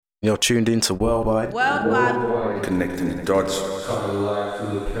You're tuned into Worldwide. Connecting the dots. Worldwide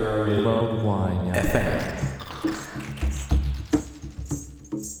FM.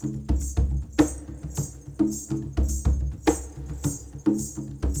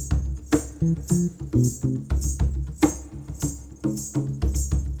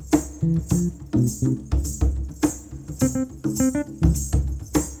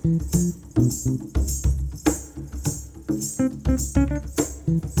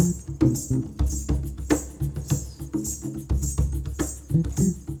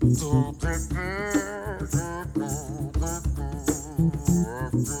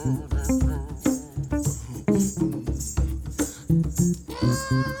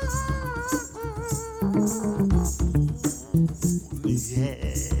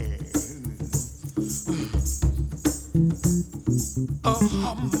 A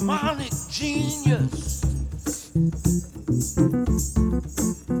harmonic genius.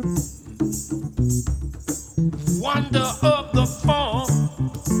 Wonder of the form.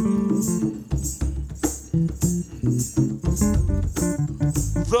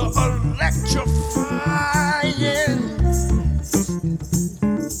 The electrifying.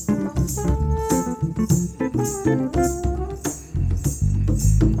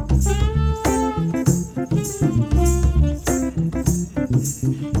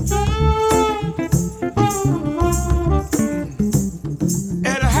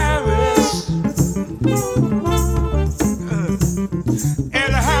 Ed Harris.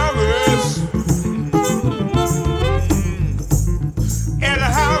 Ed Harris. Ed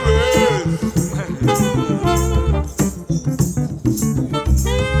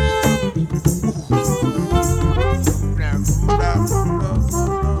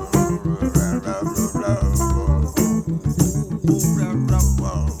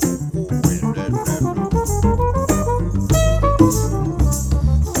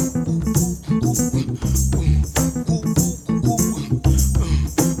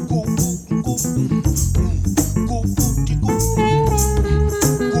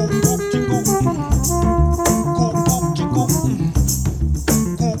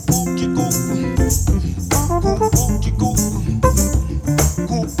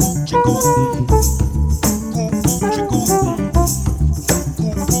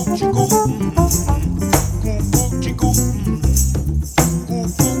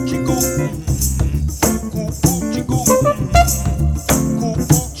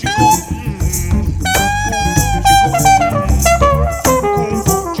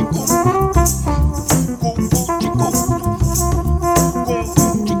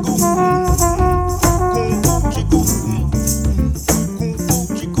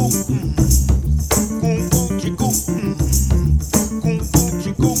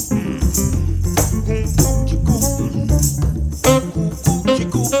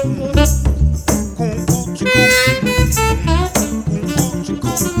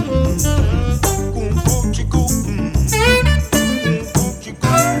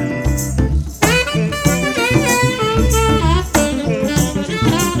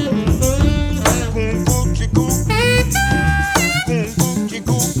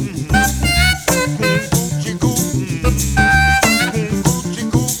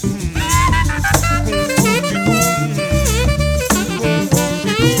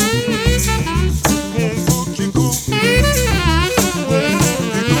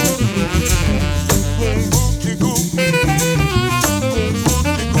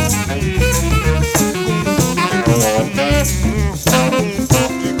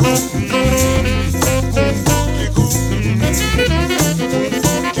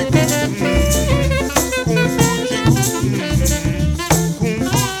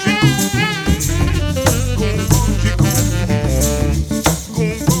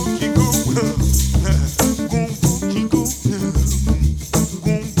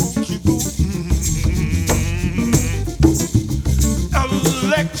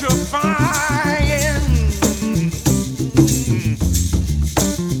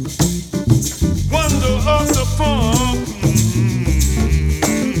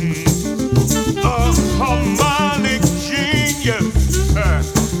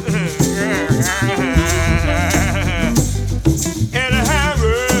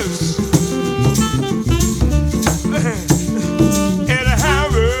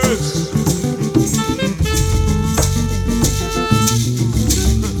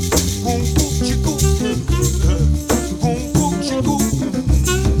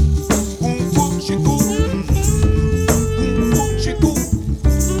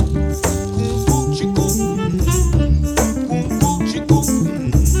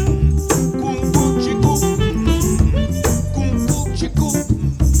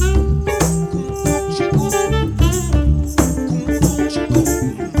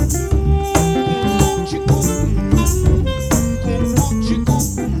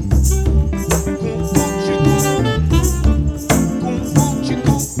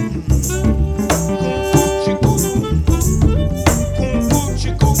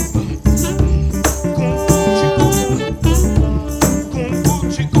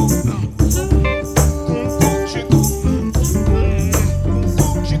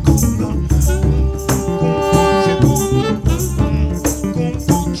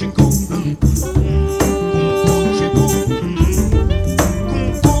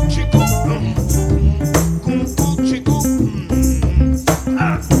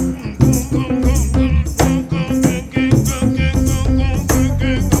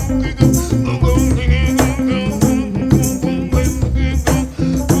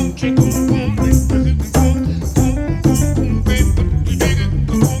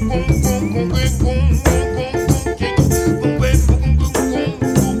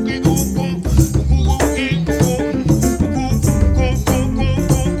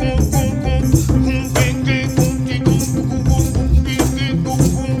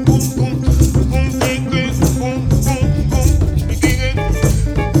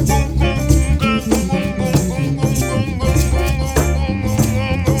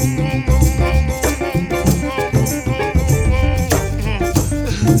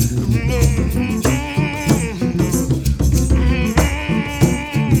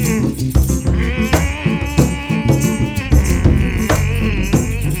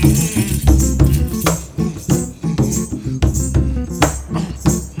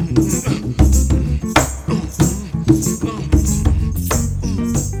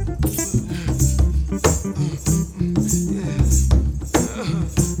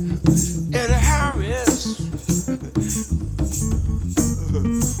Eddie Harris.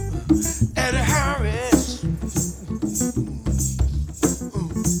 Eddie Harris.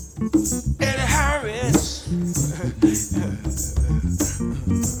 Eddie Harris.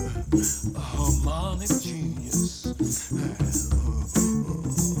 A harmonic genius.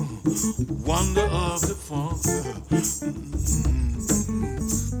 Wonder of the funk.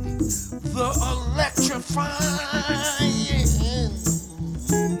 The electrifying.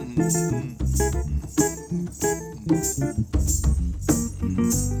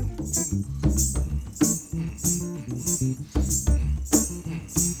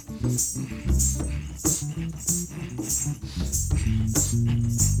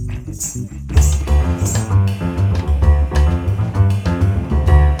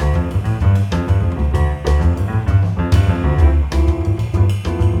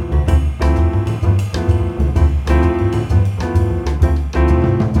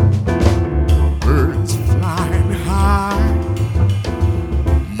 Birds flying high,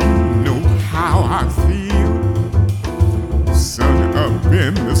 you know how I feel. Sun up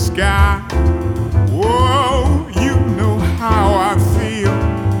in the sky, whoa, you know how I feel.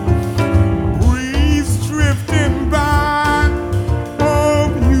 Breeze drifting by, oh,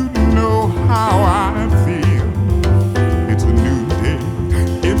 you know how I feel. It's a new day,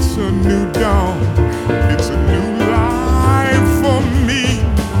 it's a new dawn, it's a new life for me.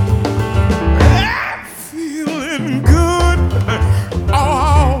 Feeling good,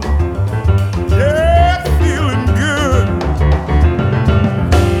 oh, yeah, feeling good.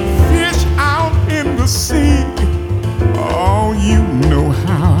 Fish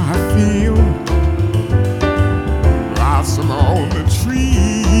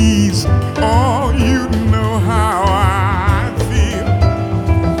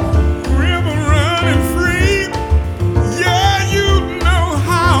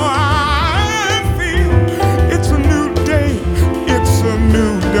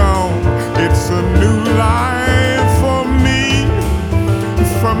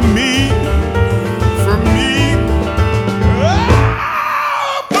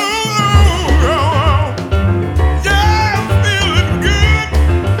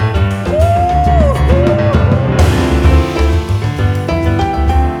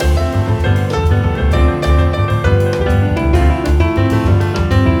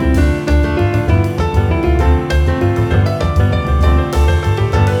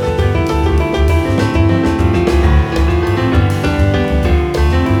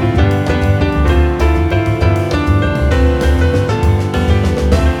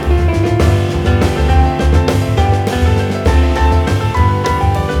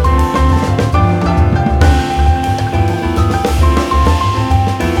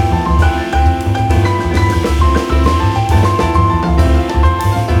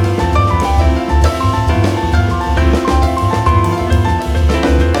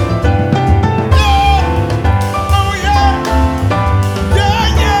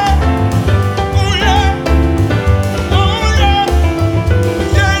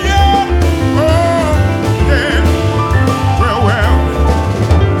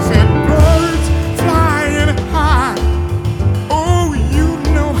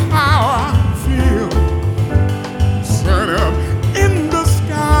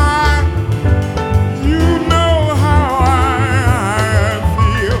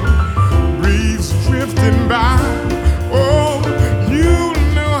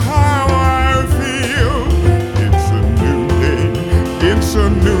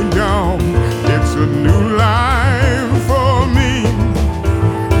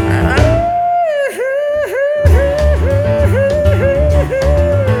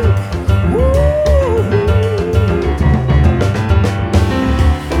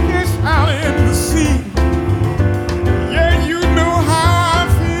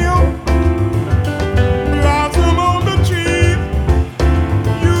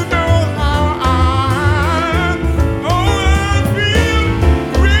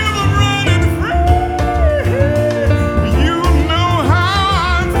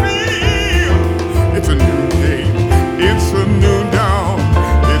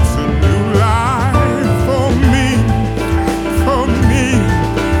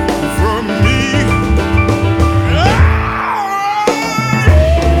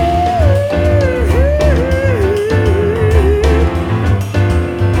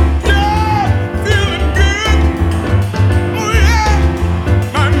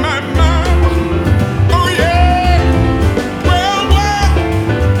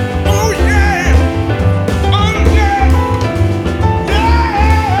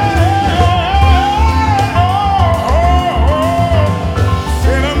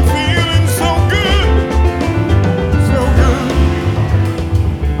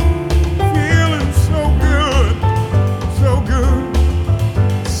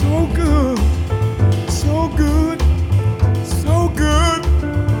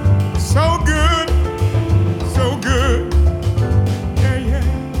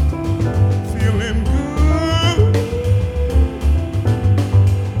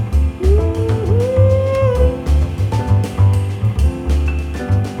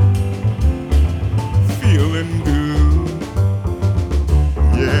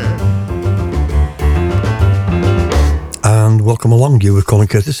welcome along. You with Colin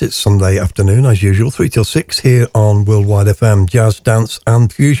Curtis. It's Sunday afternoon, as usual, 3 till 6 here on Worldwide FM, Jazz, Dance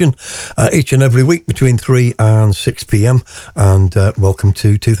and Fusion, each and every week between 3 and 6 p.m. And welcome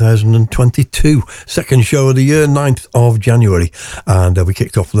to 2022, second show of the year, 9th of January. And we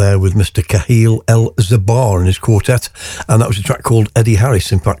kicked off there with Mr. Kahil El-Zabar and his quartet. And that was a track called Eddie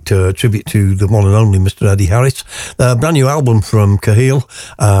Harris, in fact, a tribute to the one and only Mr. Eddie Harris. A brand new album from Kahil.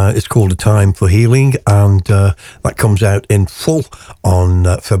 It's called A Time for Healing, and that comes out in full on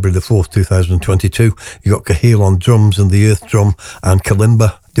February the 4th, 2022. You got Kahil on drums and the earth drum, and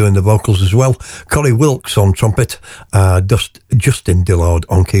Kalimba doing the vocals as well. Corey Wilkes on trumpet, Justin Dillard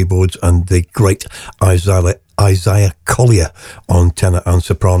on keyboards, and the great Isaiah Collier on tenor and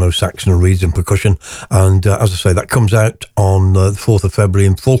soprano, sax and reeds and percussion. And as I say, that comes out on the 4th of February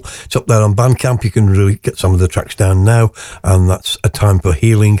in full. It's up there on Bandcamp. You can really get some of the tracks down now. And that's A Time for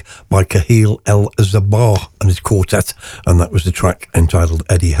Healing by Kahil El-Zabar and his quartet. And that was the track entitled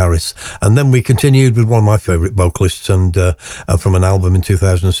Eddie Harris. And then we continued with one of my favourite vocalists, and from an album in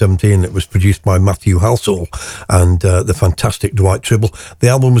 2017 that was produced by Matthew Halsall and the fantastic Dwight Tribble. The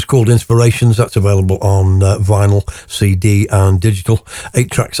album was called Inspirations. That's available on vinyl, CD and digital.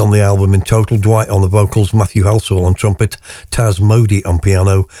 8 tracks on the album in total. Dwight on the vocals, Matthew Halsall on trumpet, Taz Modi on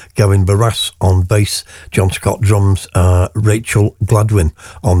piano, Gavin Barras on bass, John Scott drums, Rachel Gladwin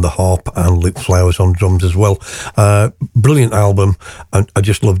on the harp, and Luke Flowers on drums as well. Brilliant album, and I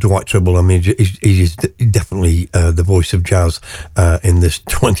just love Dwight Tribble. I mean, he's definitely the voice of jazz in this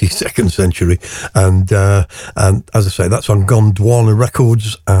 22nd century. And as I say, that's on Gondwana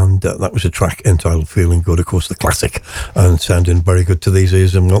Records, and that was a track entitled Feeling Good, of course, the classic, and sounding very good to these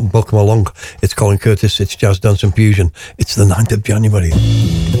ears. And welcome along. It's Colin Curtis. It's Jazz, Dance and Fusion. It's the 9th of January.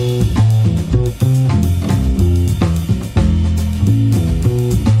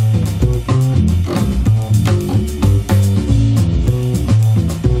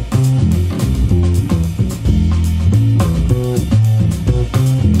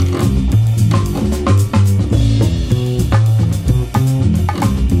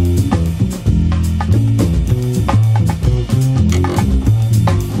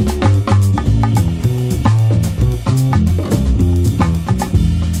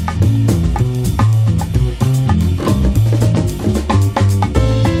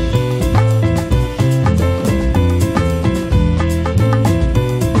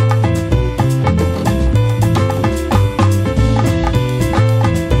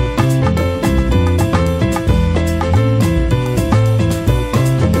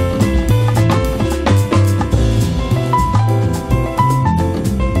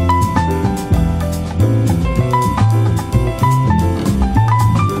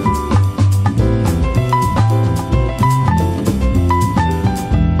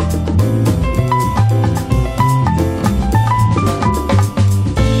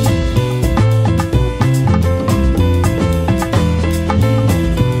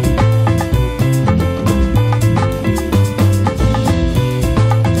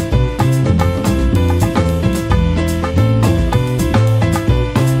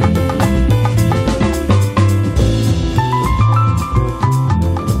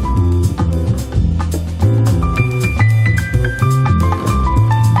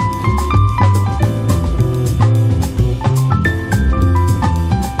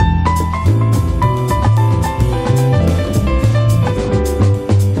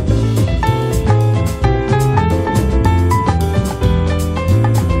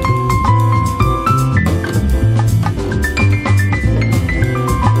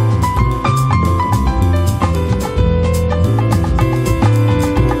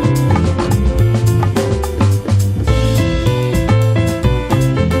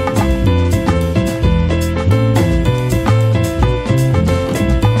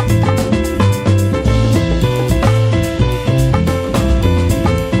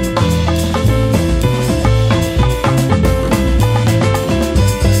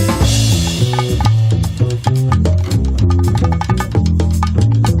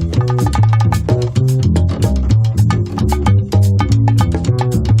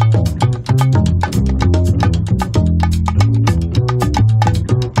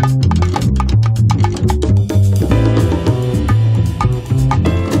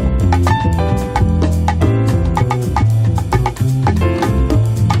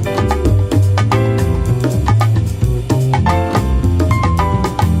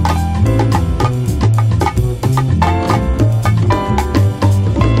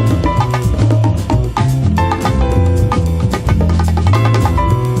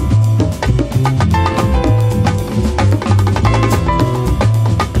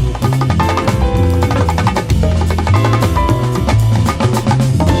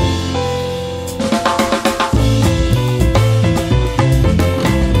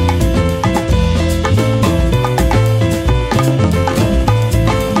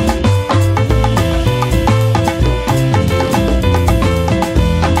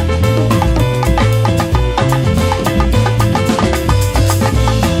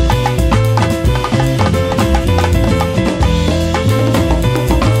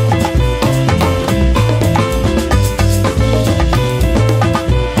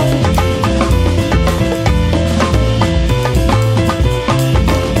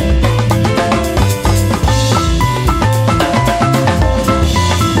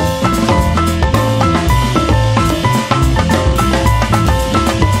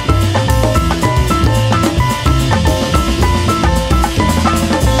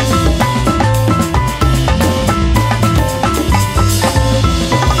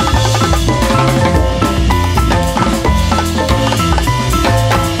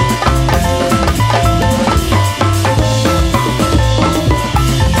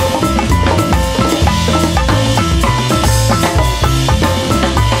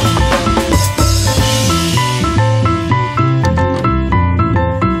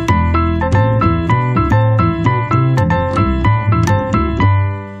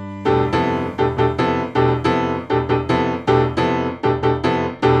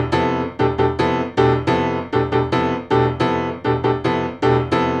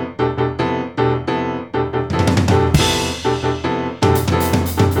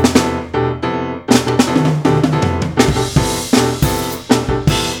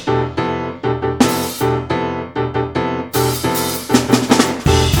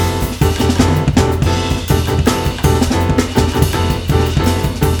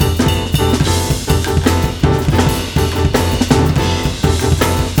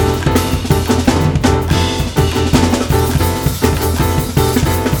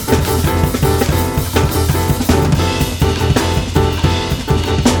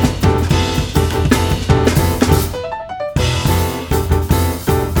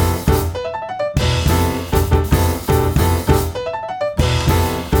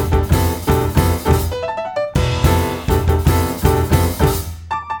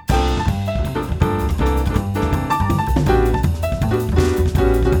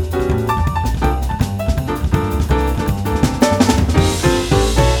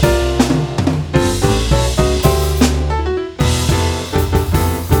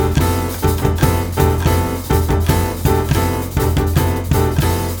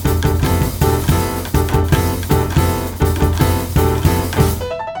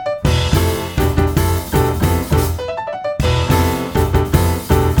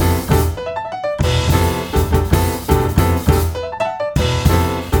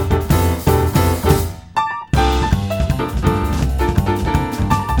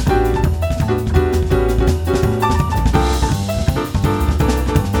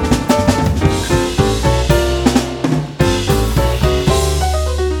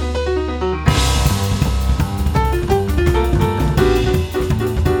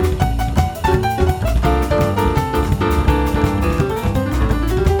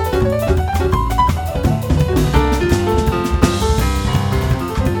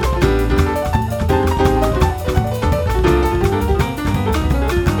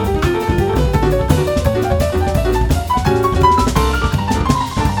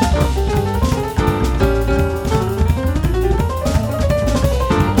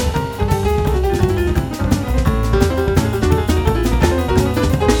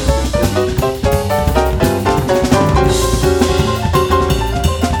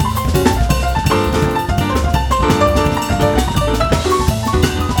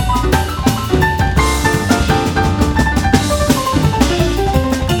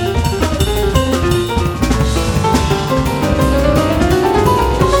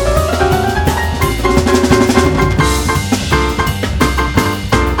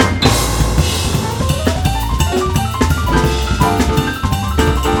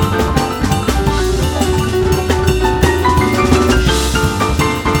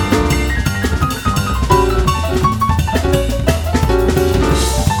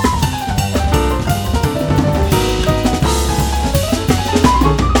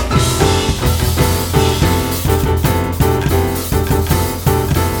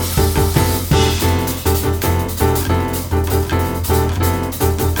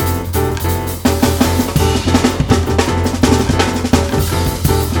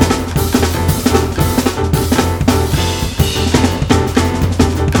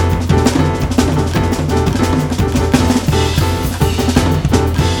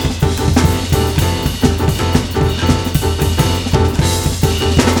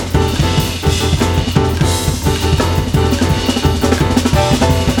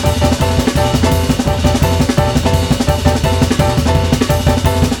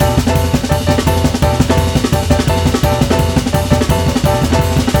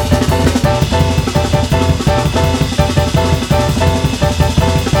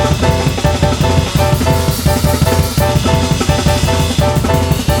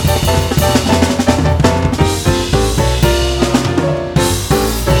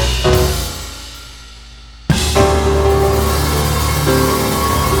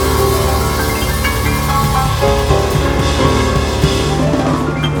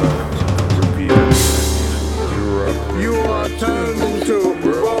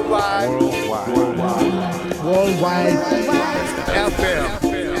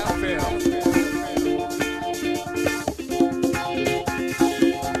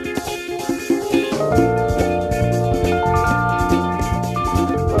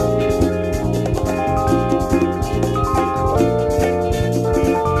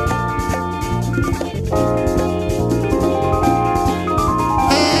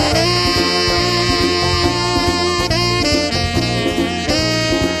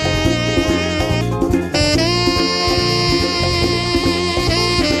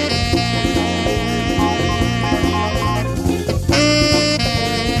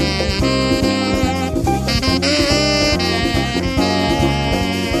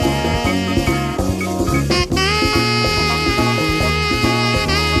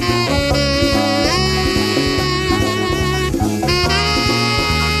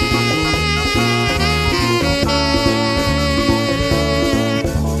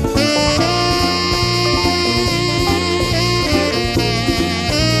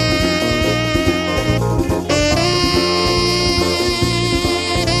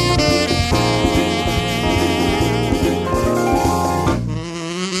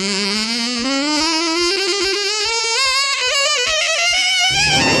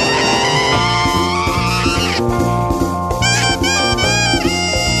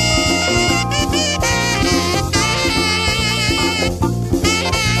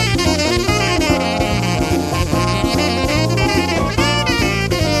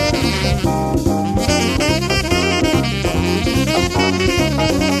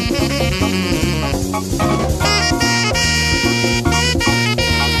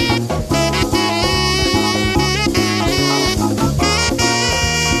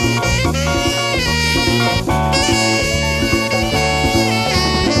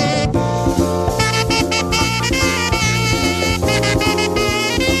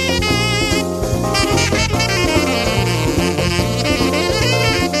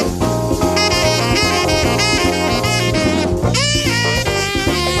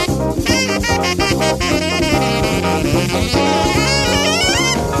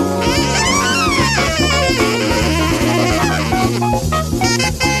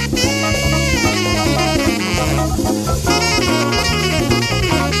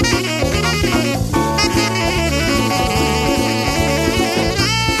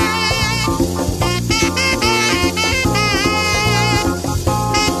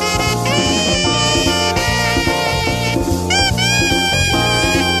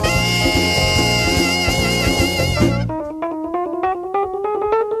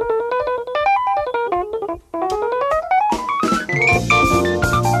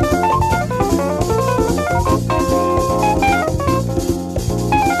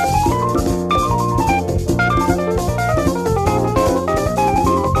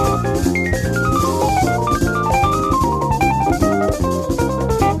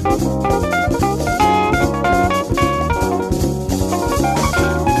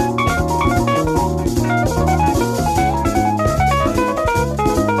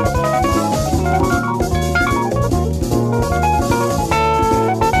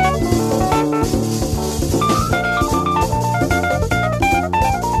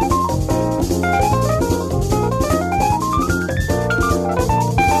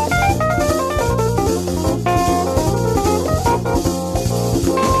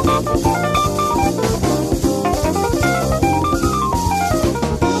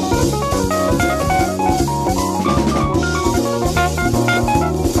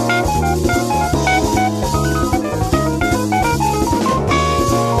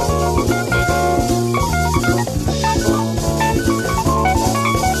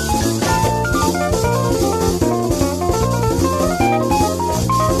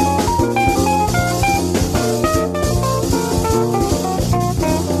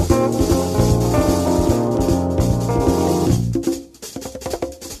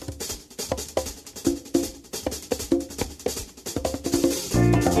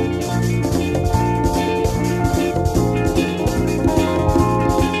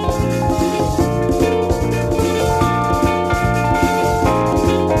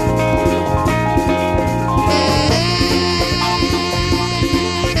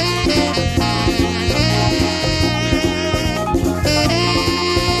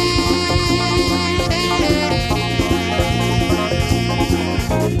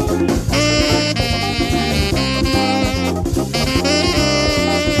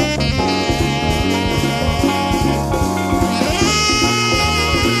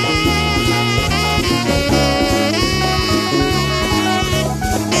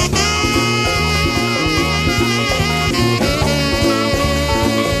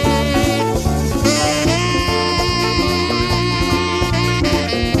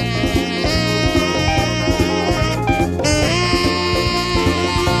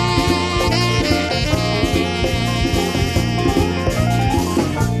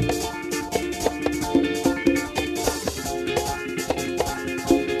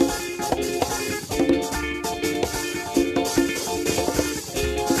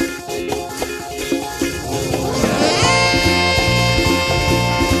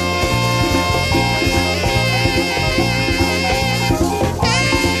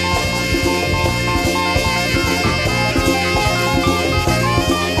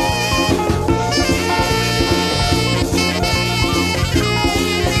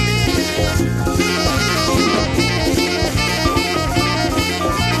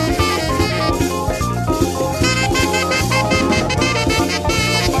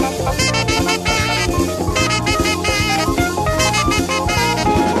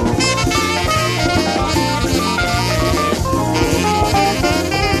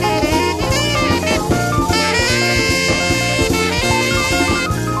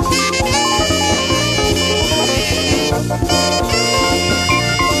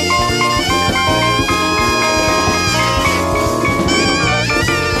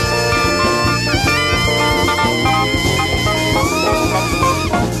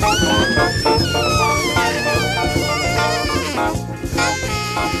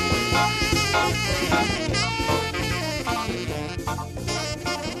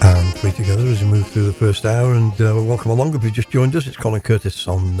 move through the first hour, and welcome along if you just joined us. It's Colin Curtis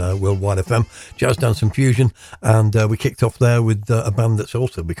on Worldwide FM, Jazz, Dance and Fusion, and we kicked off there with a band that's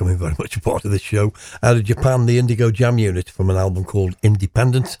also becoming very much a part of this show. Out of Japan, the Indigo Jam Unit, from an album called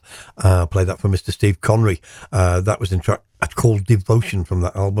Independent. Played that for Mr. Steve Connery. That was in track called Devotion from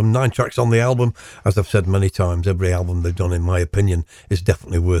that album. 9 tracks on the album. As I've said many times, every album they've done, in my opinion, is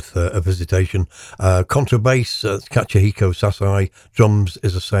definitely worth a visitation. Contrabass, Katsuhiko Sasai. Drums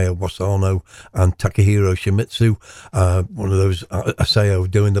is Isao Wasano and Takahiro Shimizu. One of those,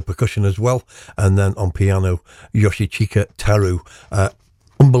 Isao, doing the percussion as well. And then on piano, Yoshichika Taru.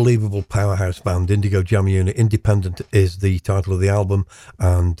 Unbelievable powerhouse band, Indigo Jam Unit. Independent is the title of the album,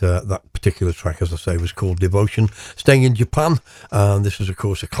 and that particular track, as I say, was called Devotion. Staying in Japan, and this was, of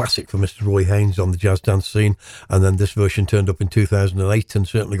course, a classic for Mr. Roy Haynes on the jazz dance scene, and then this version turned up in 2008 and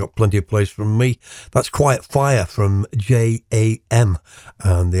certainly got plenty of plays from me. That's Quiet Fire from JAM,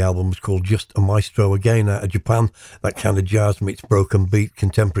 and the album was called Just a Maestro, again out of Japan. That kind of jazz meets broken beat,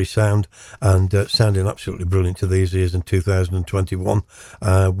 contemporary sound, and sounding absolutely brilliant to these ears in 2021.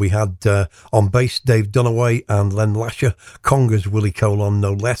 We had on bass Dave Dunaway and Len Lasher, congas Willie Colon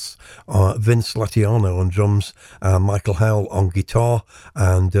no less, Vince Latiano on drums, Michael Howell on guitar,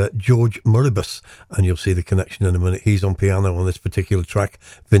 and George Muribus, and you'll see the connection in a minute. He's on piano on this particular track,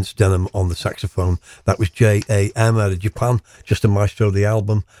 Vince Denham on the saxophone. That was JAM out of Japan, Just a Maestro, the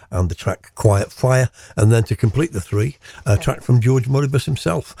album, and the track Quiet Fire. And then to complete the three, a track from George Muribus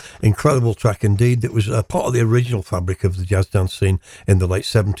himself. Incredible track indeed. It was part of the original fabric of the jazz dance scene in the late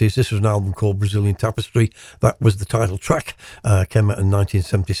 70s. This was an album called Brazilian Tapestry. That was the title track. Came out in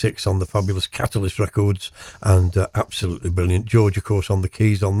 1976 on the fabulous Catalyst Records, and absolutely brilliant. George, of course, on the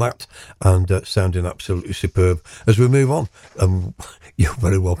keys on that, and sounding absolutely superb. As we move on, you're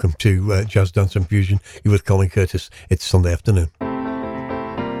very welcome to Jazz, Dance and Fusion. You're with Colin Curtis. It's Sunday afternoon.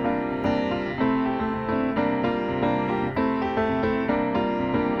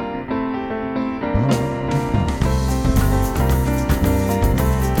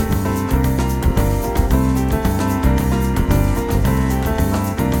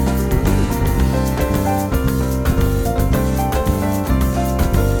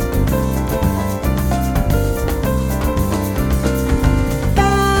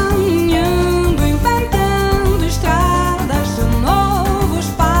 Caminhando, inventando estradas de novo.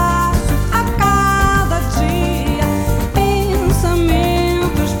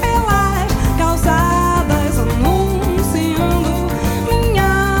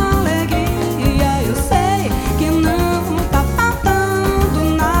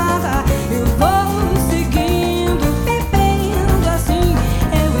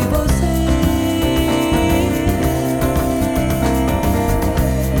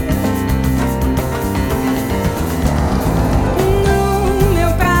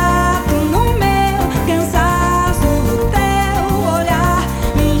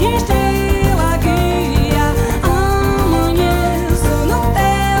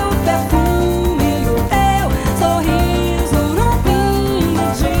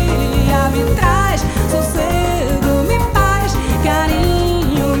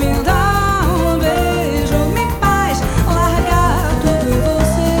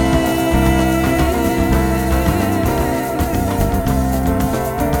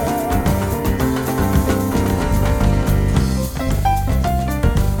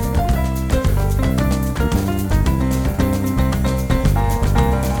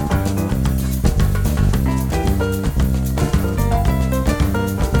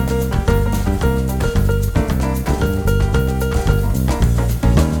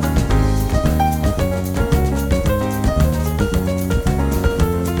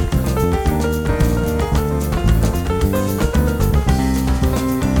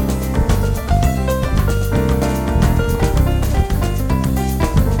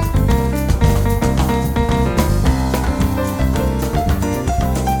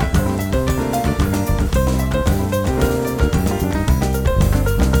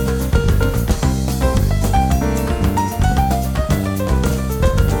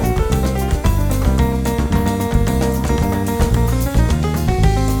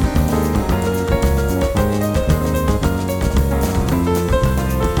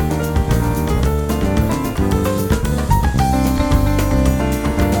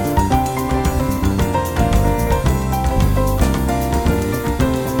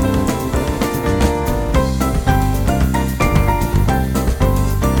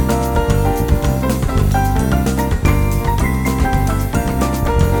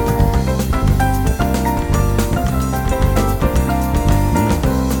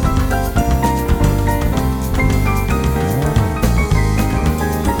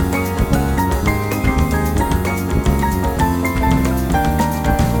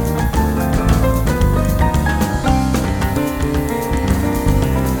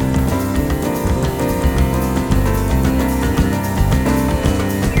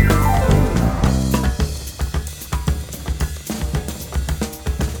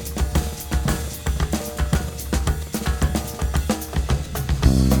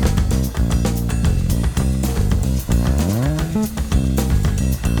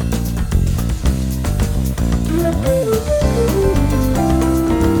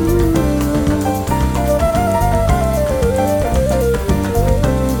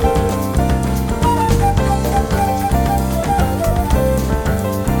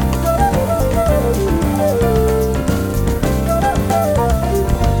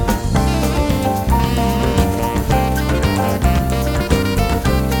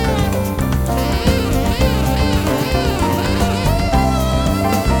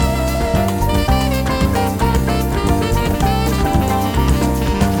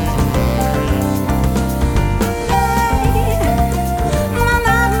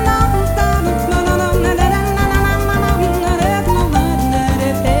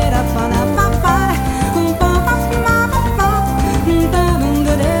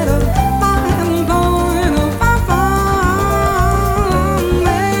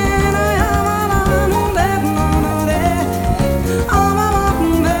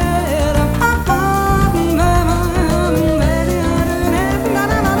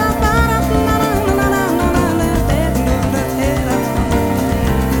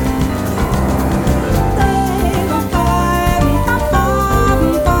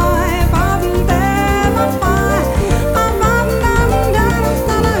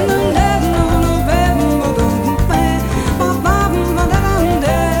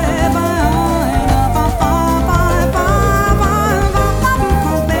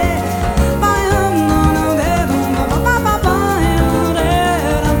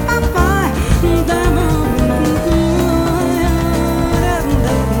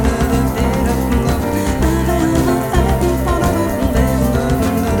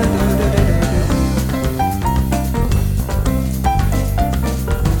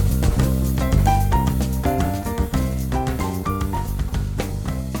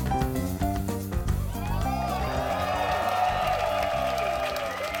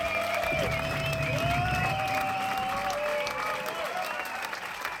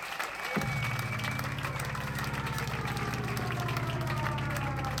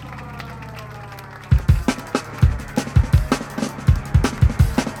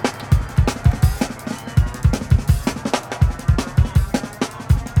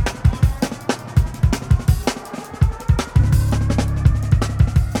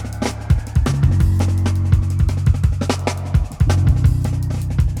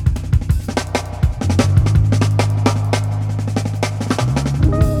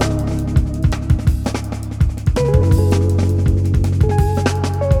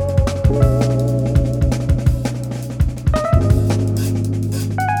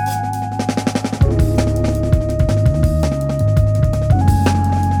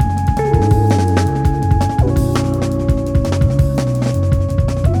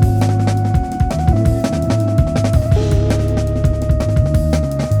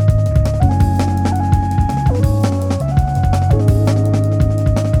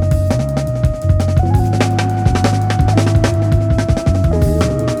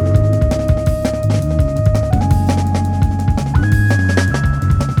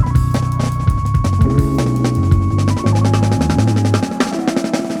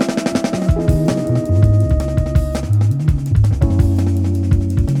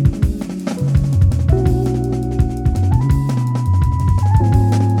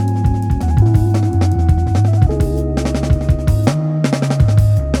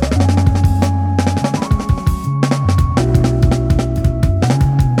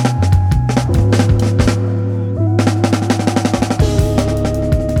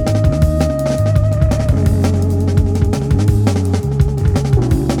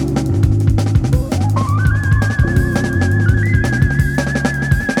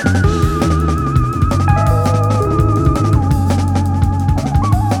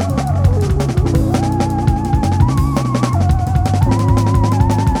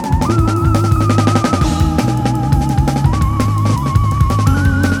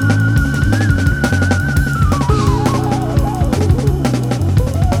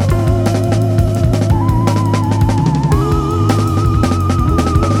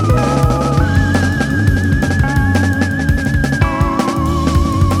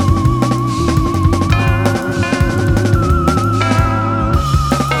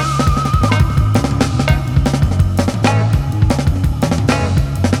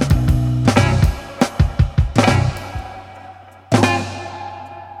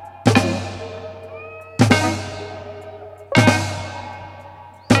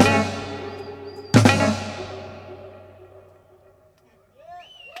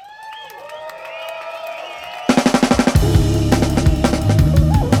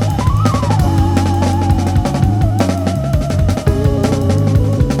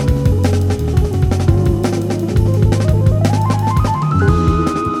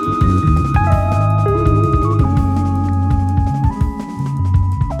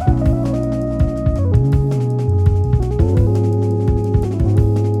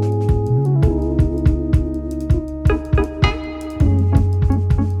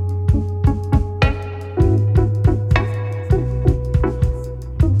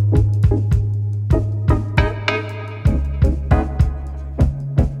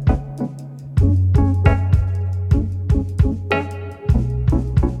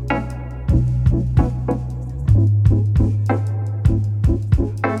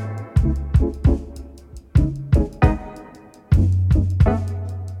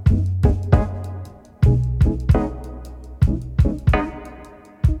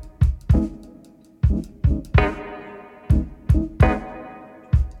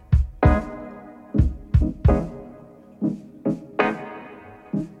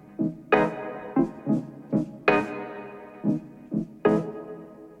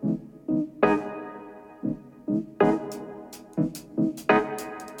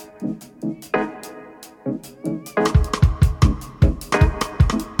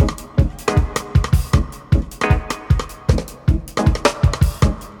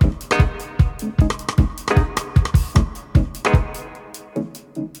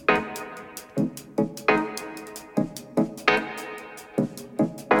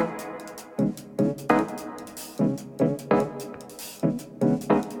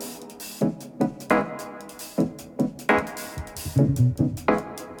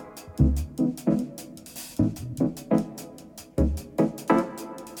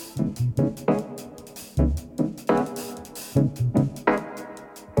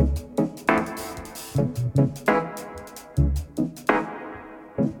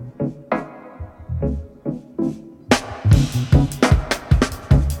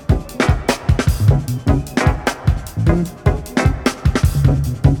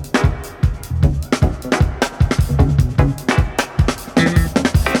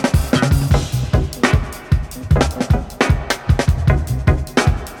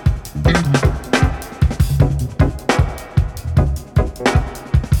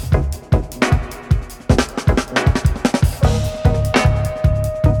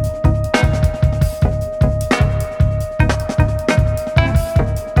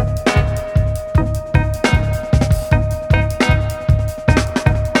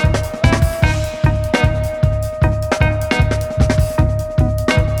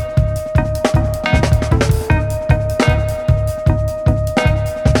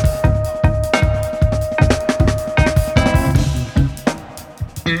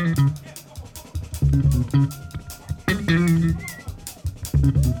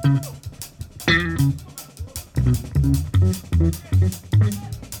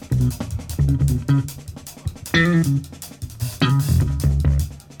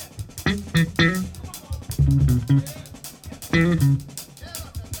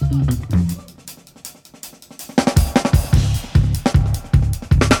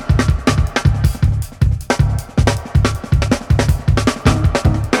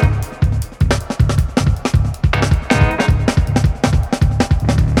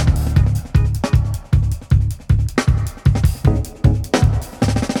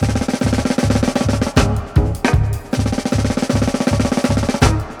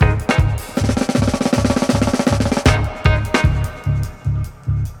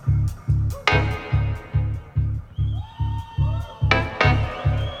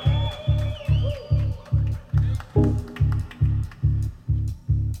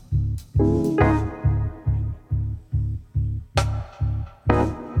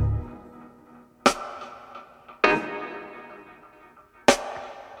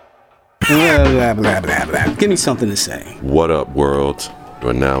 Blah, blah, blah, blah. Give me something to say. What up, world?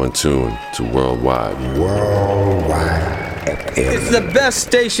 You're now in tune to Worldwide. Worldwide. It's the best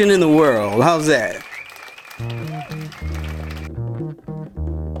station in the world. How's that?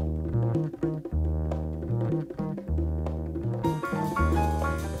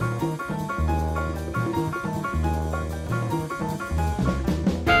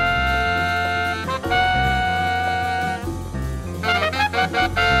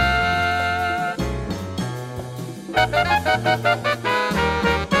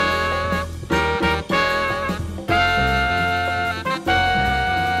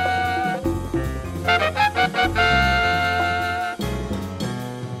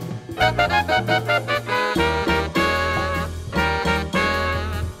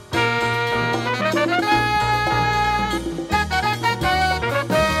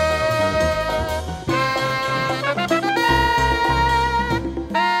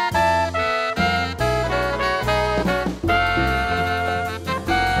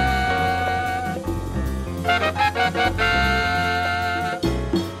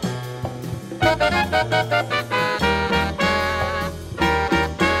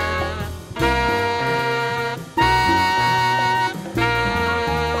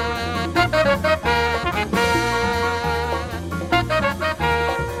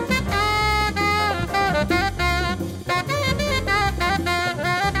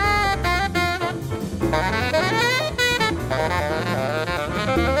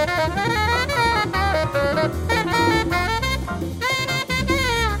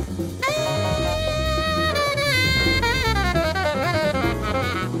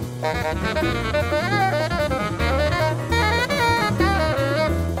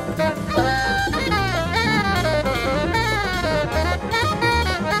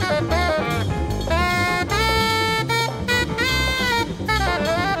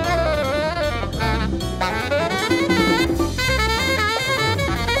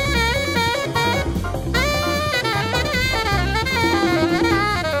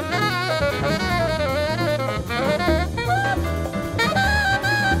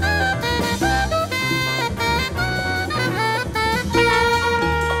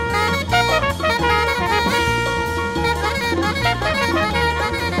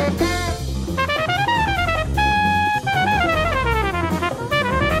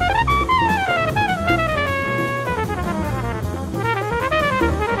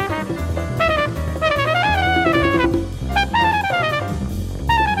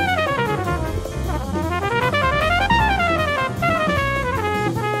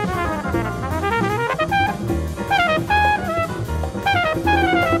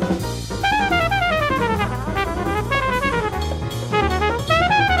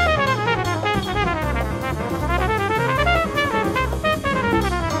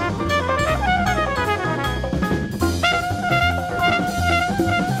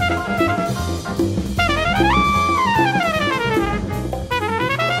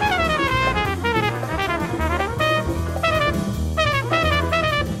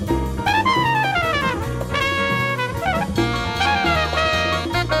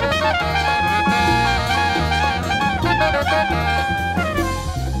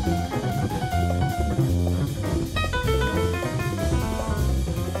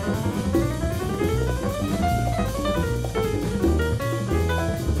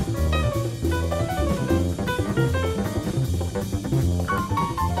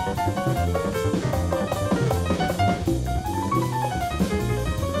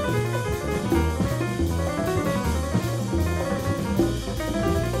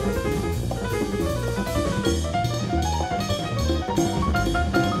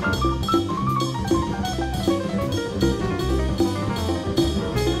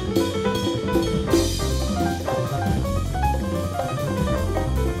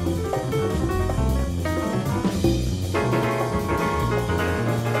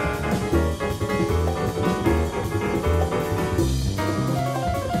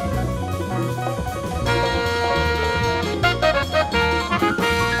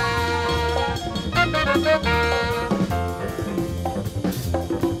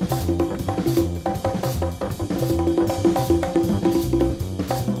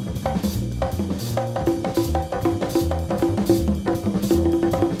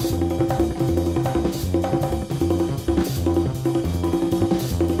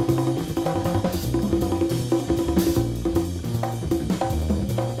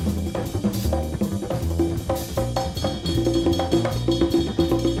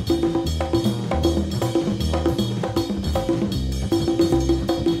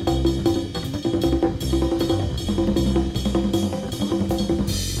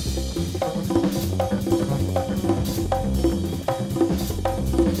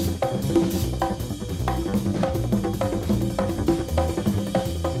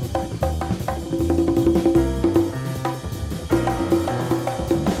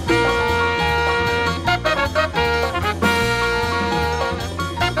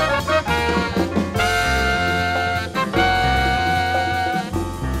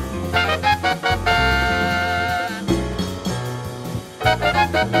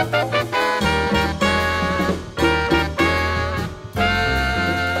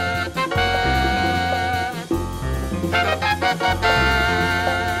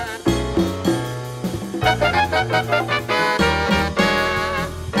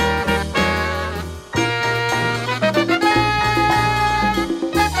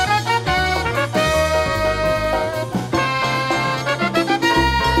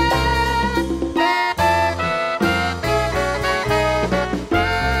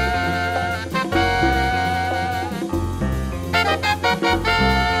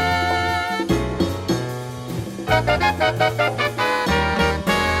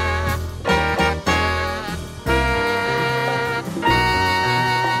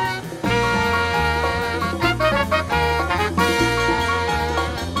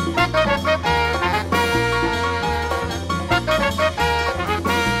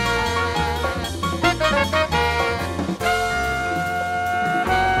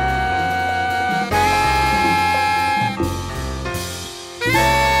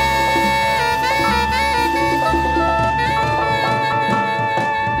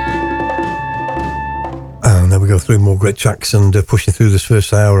 Go through more great tracks and pushing through this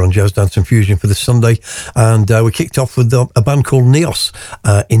first hour on Jazz Dance and Fusion for this Sunday. And we kicked off with a band called Neos,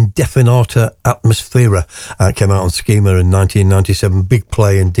 Indefinata Atmosfera. Came out on Schema in 1997. Big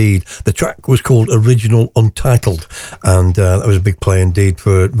play indeed. The track was called Original Untitled, and that was a big play indeed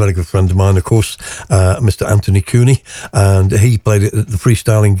for a very good friend of mine, of course, Mr. Anthony Cooney. And he played it at the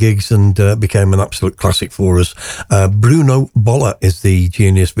freestyling gigs and became an absolute classic for us. Bruno Bolla is the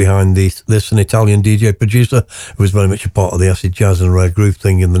genius behind this, an Italian DJ producer who was very much a part of the acid jazz and rare groove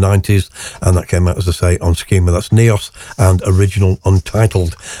thing in the 90s, and that came out, as I say, on Schema. That's Neos and Original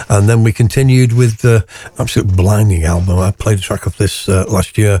Untitled. And then we continued with the absolute blinding album. I played a track of this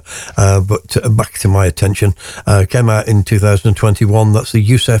last year, but back to my attention. Came out in 2021. That's the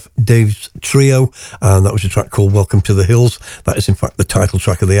Yusef Daves Trio, and that was a track called Welcome to the Hills. That is in fact the title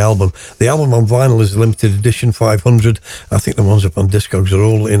track of the album. The album on vinyl is a limited edition, 500. I think the ones up on Discogs are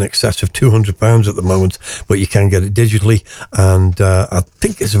all in excess of £200 at the moment, but you can get it digitally, and I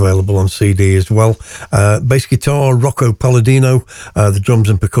think it's available on CD as well. Bass guitar, Rocco Palladino, the drums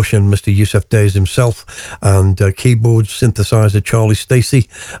and percussion, Mr. Yusef Days himself, and keyboards, synthesizer, Charlie Stacey,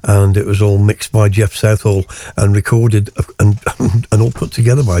 and it was all mixed by Jeff Southall and recorded and all put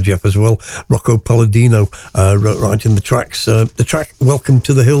together by Jeff as well. Rocco Palladino writing the tracks. The track Welcome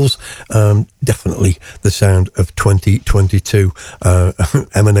to the Hills, definitely the sound of 2022,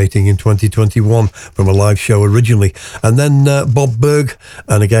 emanating in 2021 from a live show originally. And then Bob Berg,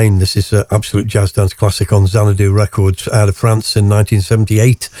 and again this is an absolute jazz dance classic on Xanadu Records out of France in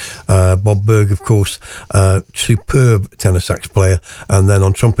 1978. Bob Berg, of course, superb tenor sax player, and then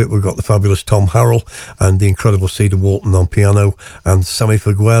on trumpet we've got the fabulous Tom Harrell and the incredible Cedar Walton on piano, and Sammy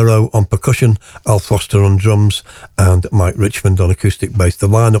Figueroa on percussion, Al Foster on drums, and Mike Richmond on acoustic bass. The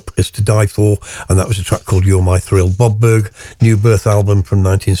lineup is to die for, and that was a track called You're My Thrill. Bob Berg, New Birth album from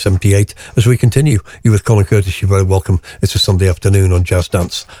 1978. As we continue, you with Colin Curtis, you're very welcome. It's a Sunday afternoon on Jazz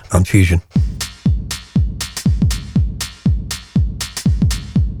Dance and Fusion.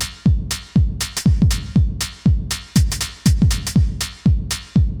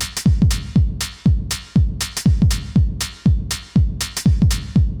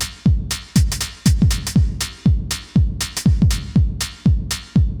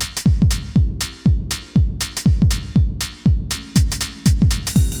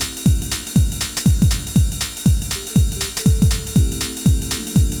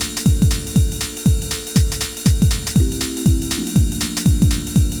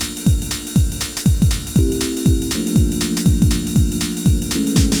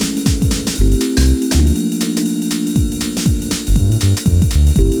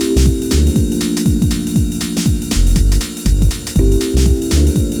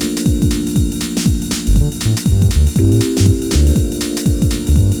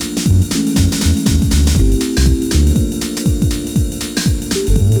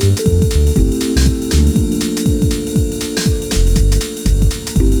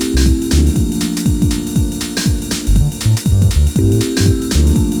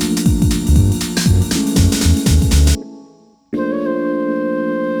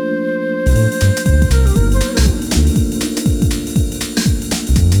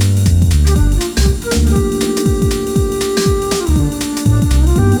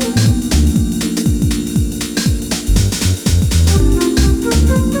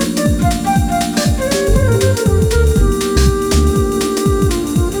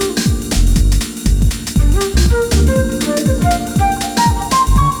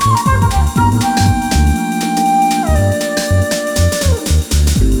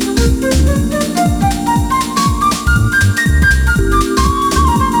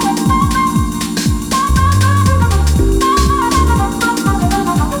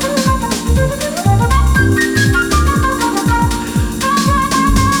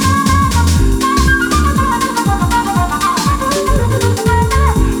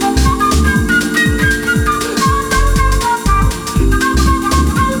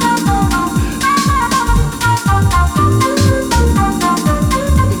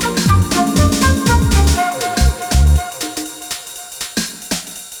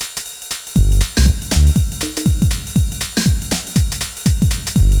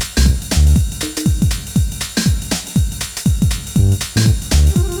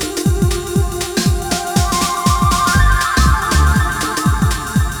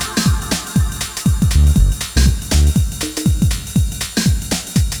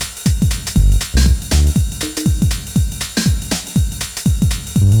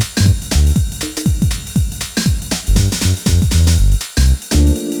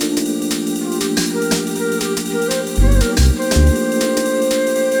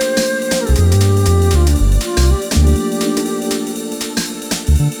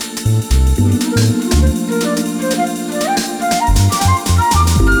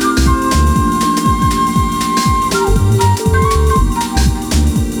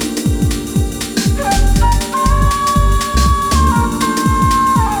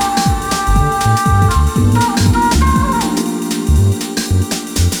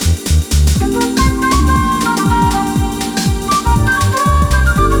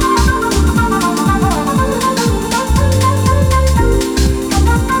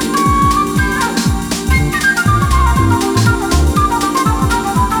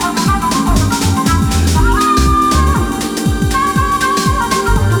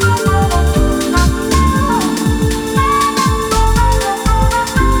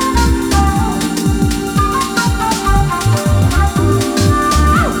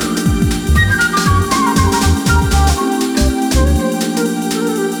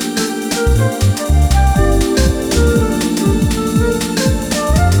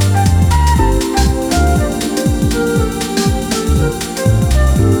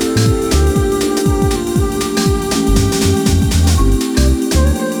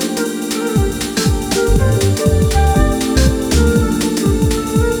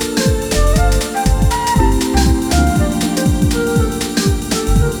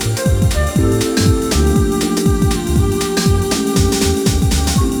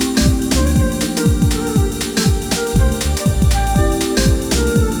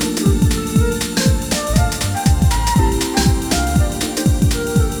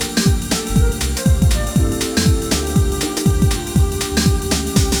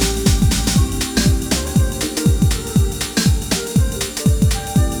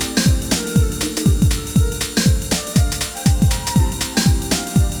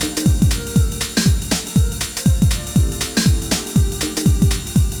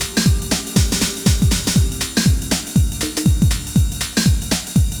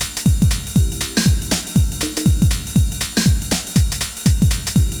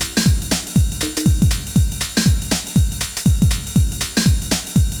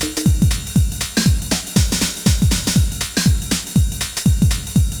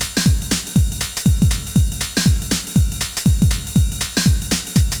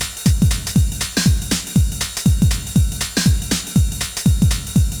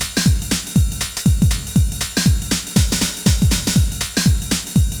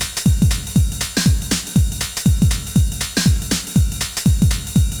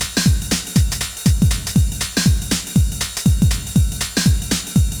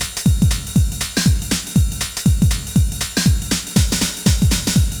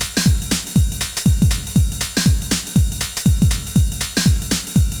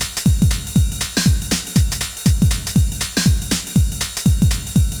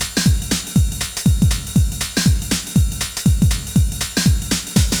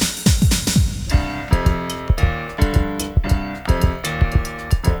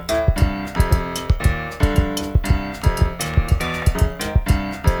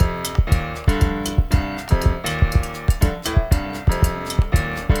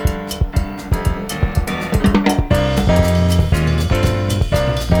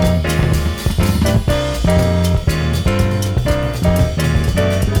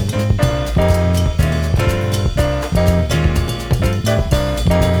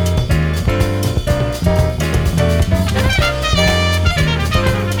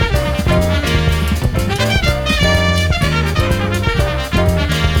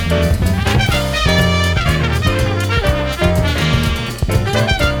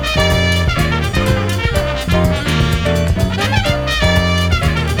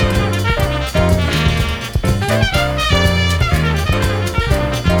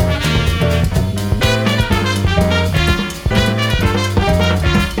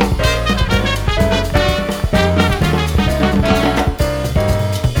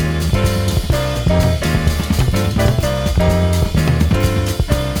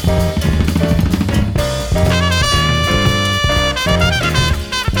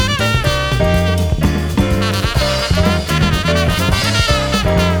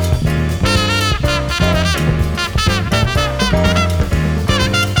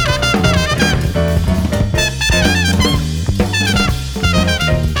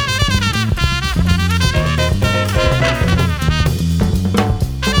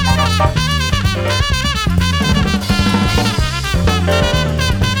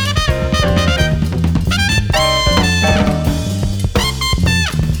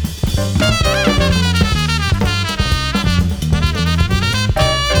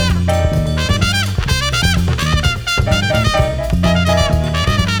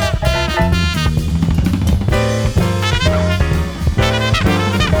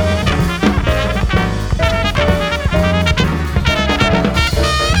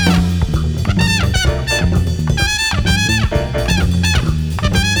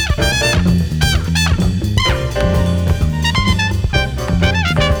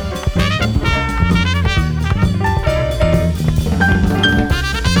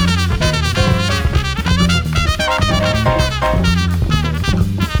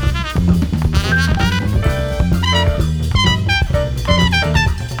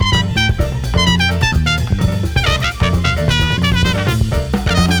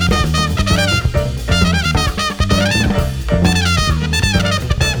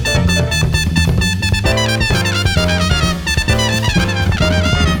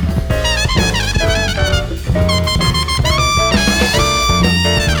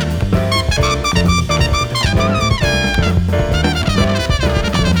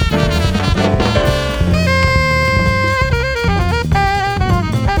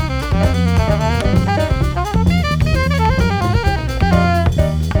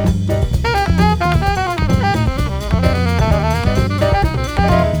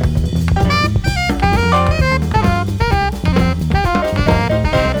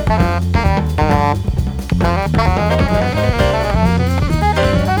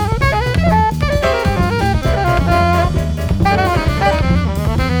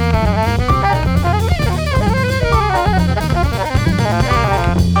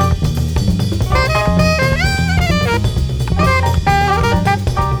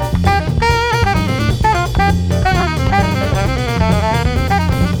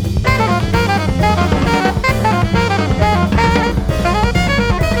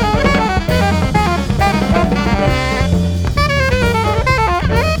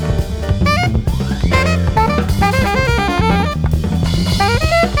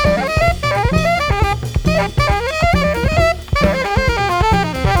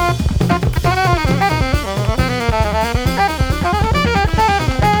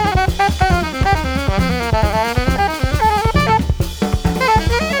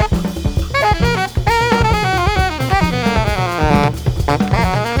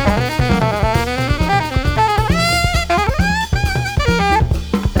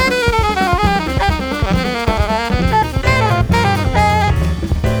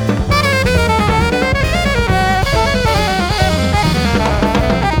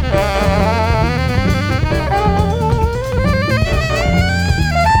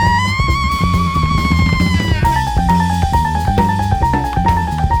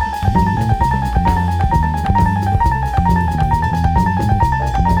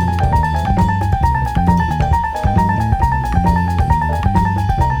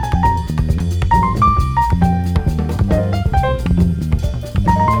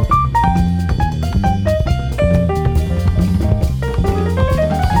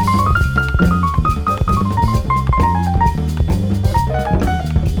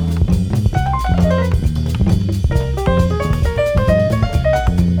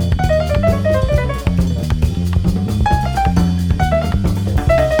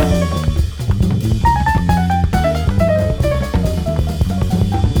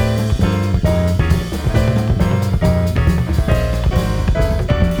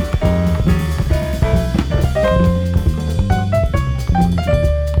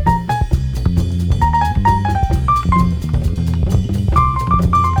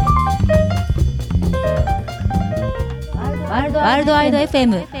 ワールドワイド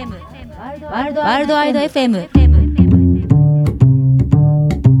FM ワールドワイド FM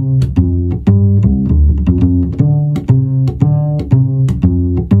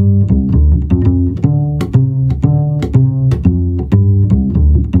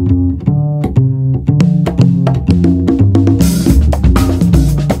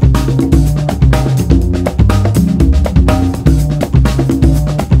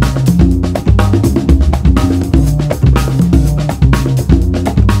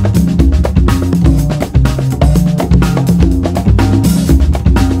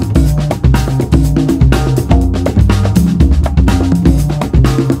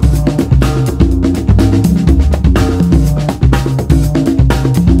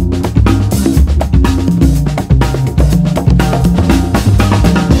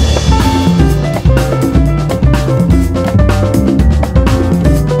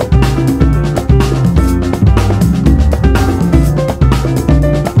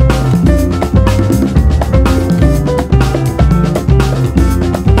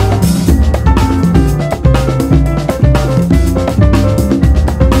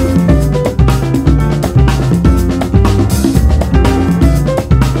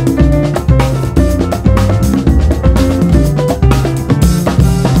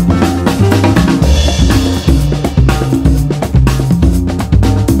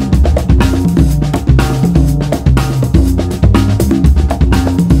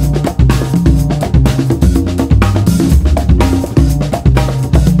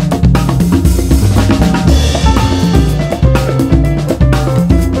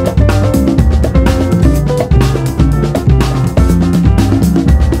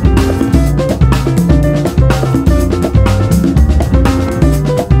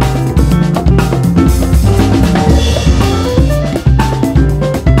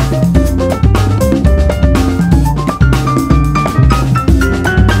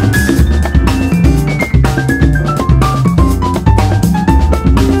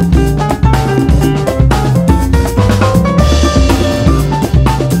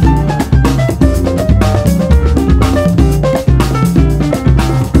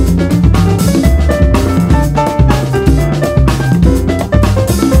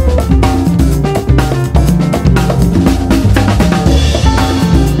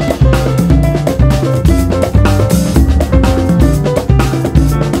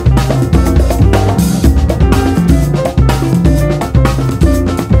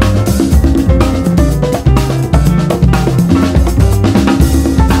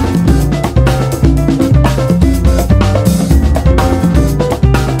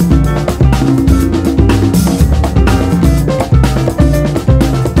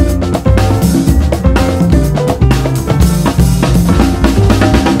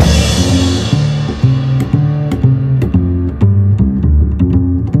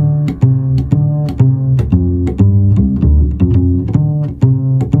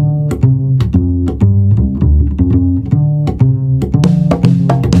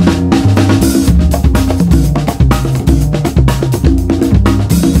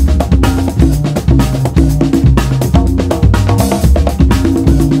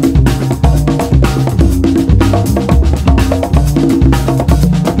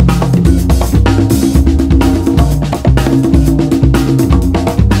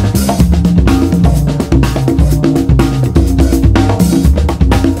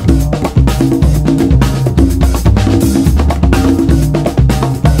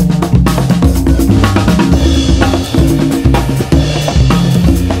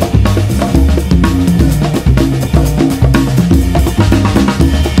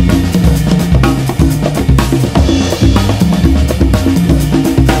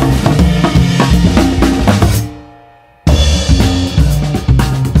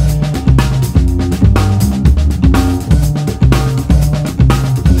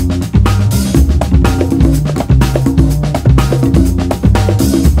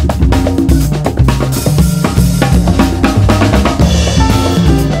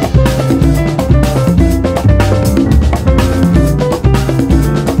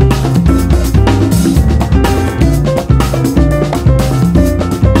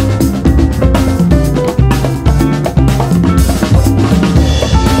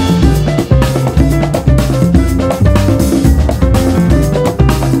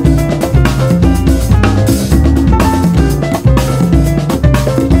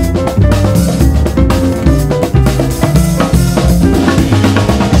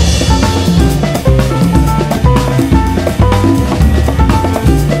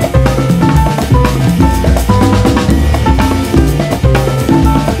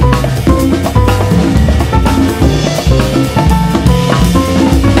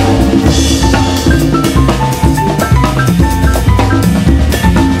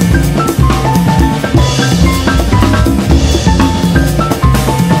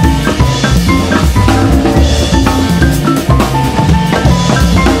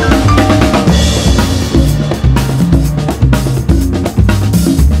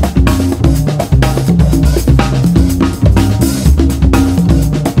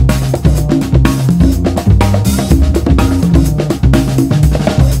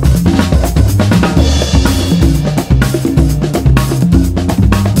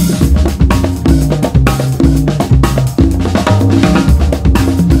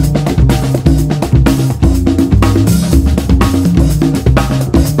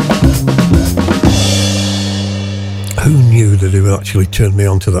really turned me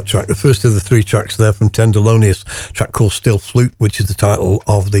on to that track. The first of the 3 tracks there from Tenderlonious, track called Still Flute, which is the title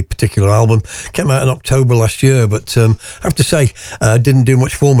of the particular album. Came out in October last year, but I have to say, didn't do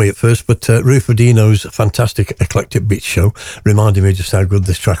much for me at first, but Rufo Dino's fantastic Eclectic Beats show reminded me just how good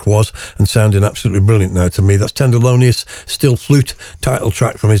this track was, and sounding absolutely brilliant now to me. That's Tenderlonious, Still Flute, title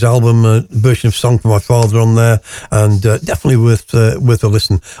track from his album, version of Song for My Father on there, and definitely worth a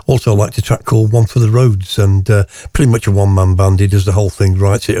listen. Also, I liked a track called One for the Roads, and pretty much a one-man band. He does the whole thing,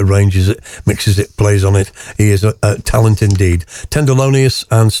 writes it, arranges it, mixes it, plays on it. He is a talent indeed. Tenderlonious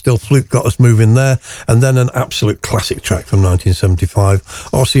and Still Flute got us moving there, and then an absolute classic track from 1975,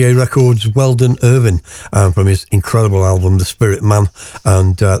 RCA Records, Weldon Irvin, from his incredible album The Spirit Man,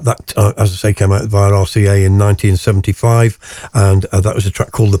 and that, as I say, came out via RCA in 1975, and that was a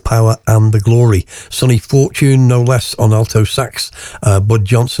track called The Power and the Glory. Sonny Fortune, no less, on alto sax, Bud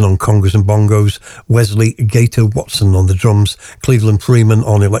Johnson on congas and bongos, Wesley Gator Watson on the drums, Cleveland Freeman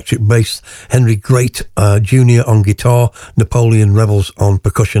on electric bass, Henry Great Jr. on guitar, Napoleon Rebels on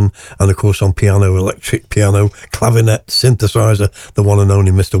percussion, and of course on piano, electric piano, clavinet, synthesizer, the one and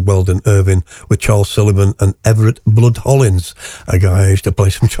only Mr. Weldon Irvin, with Charles Sullivan and Everett Blood Hollins, a guy I used to play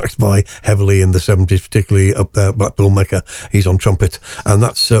some tracks by heavily in the 70s, particularly up there, Blackpool Mecca. He's on trumpet, and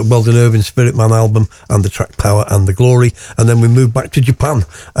that's Weldon Irvin's Spirit Man album and the track Power and the Glory. And then we move back to Japan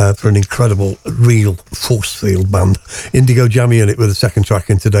for an incredible, real force field band, Indigo Jam Unit, with the second track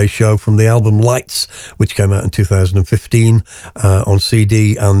in today's show from the album Lights, which came out in 2015 on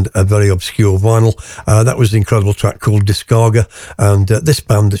CD and a very obscure vinyl. That was the incredible track called Discarga, and this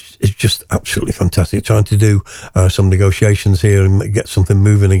band is just absolutely fantastic. Trying to do some negotiations here and get something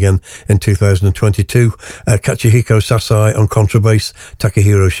moving again in 2022. Katsuhiko Sasai on contrabass,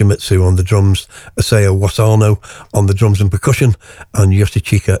 Takahiro Shimizu on the drums, Aseo Wasano on the drums and percussion, and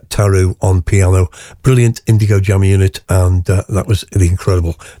Yoshihiko Taru on piano. Brilliant Indigo Jam Unit, and that was the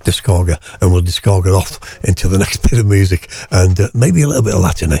incredible Discarga, and we'll Discarga off into the next bit of music, and maybe a little bit of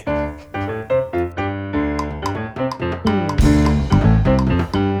Latin, eh?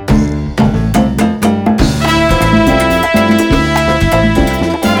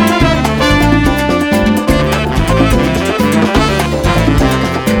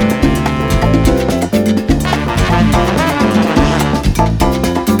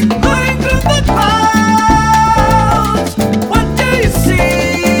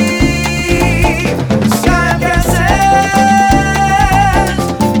 Sky gases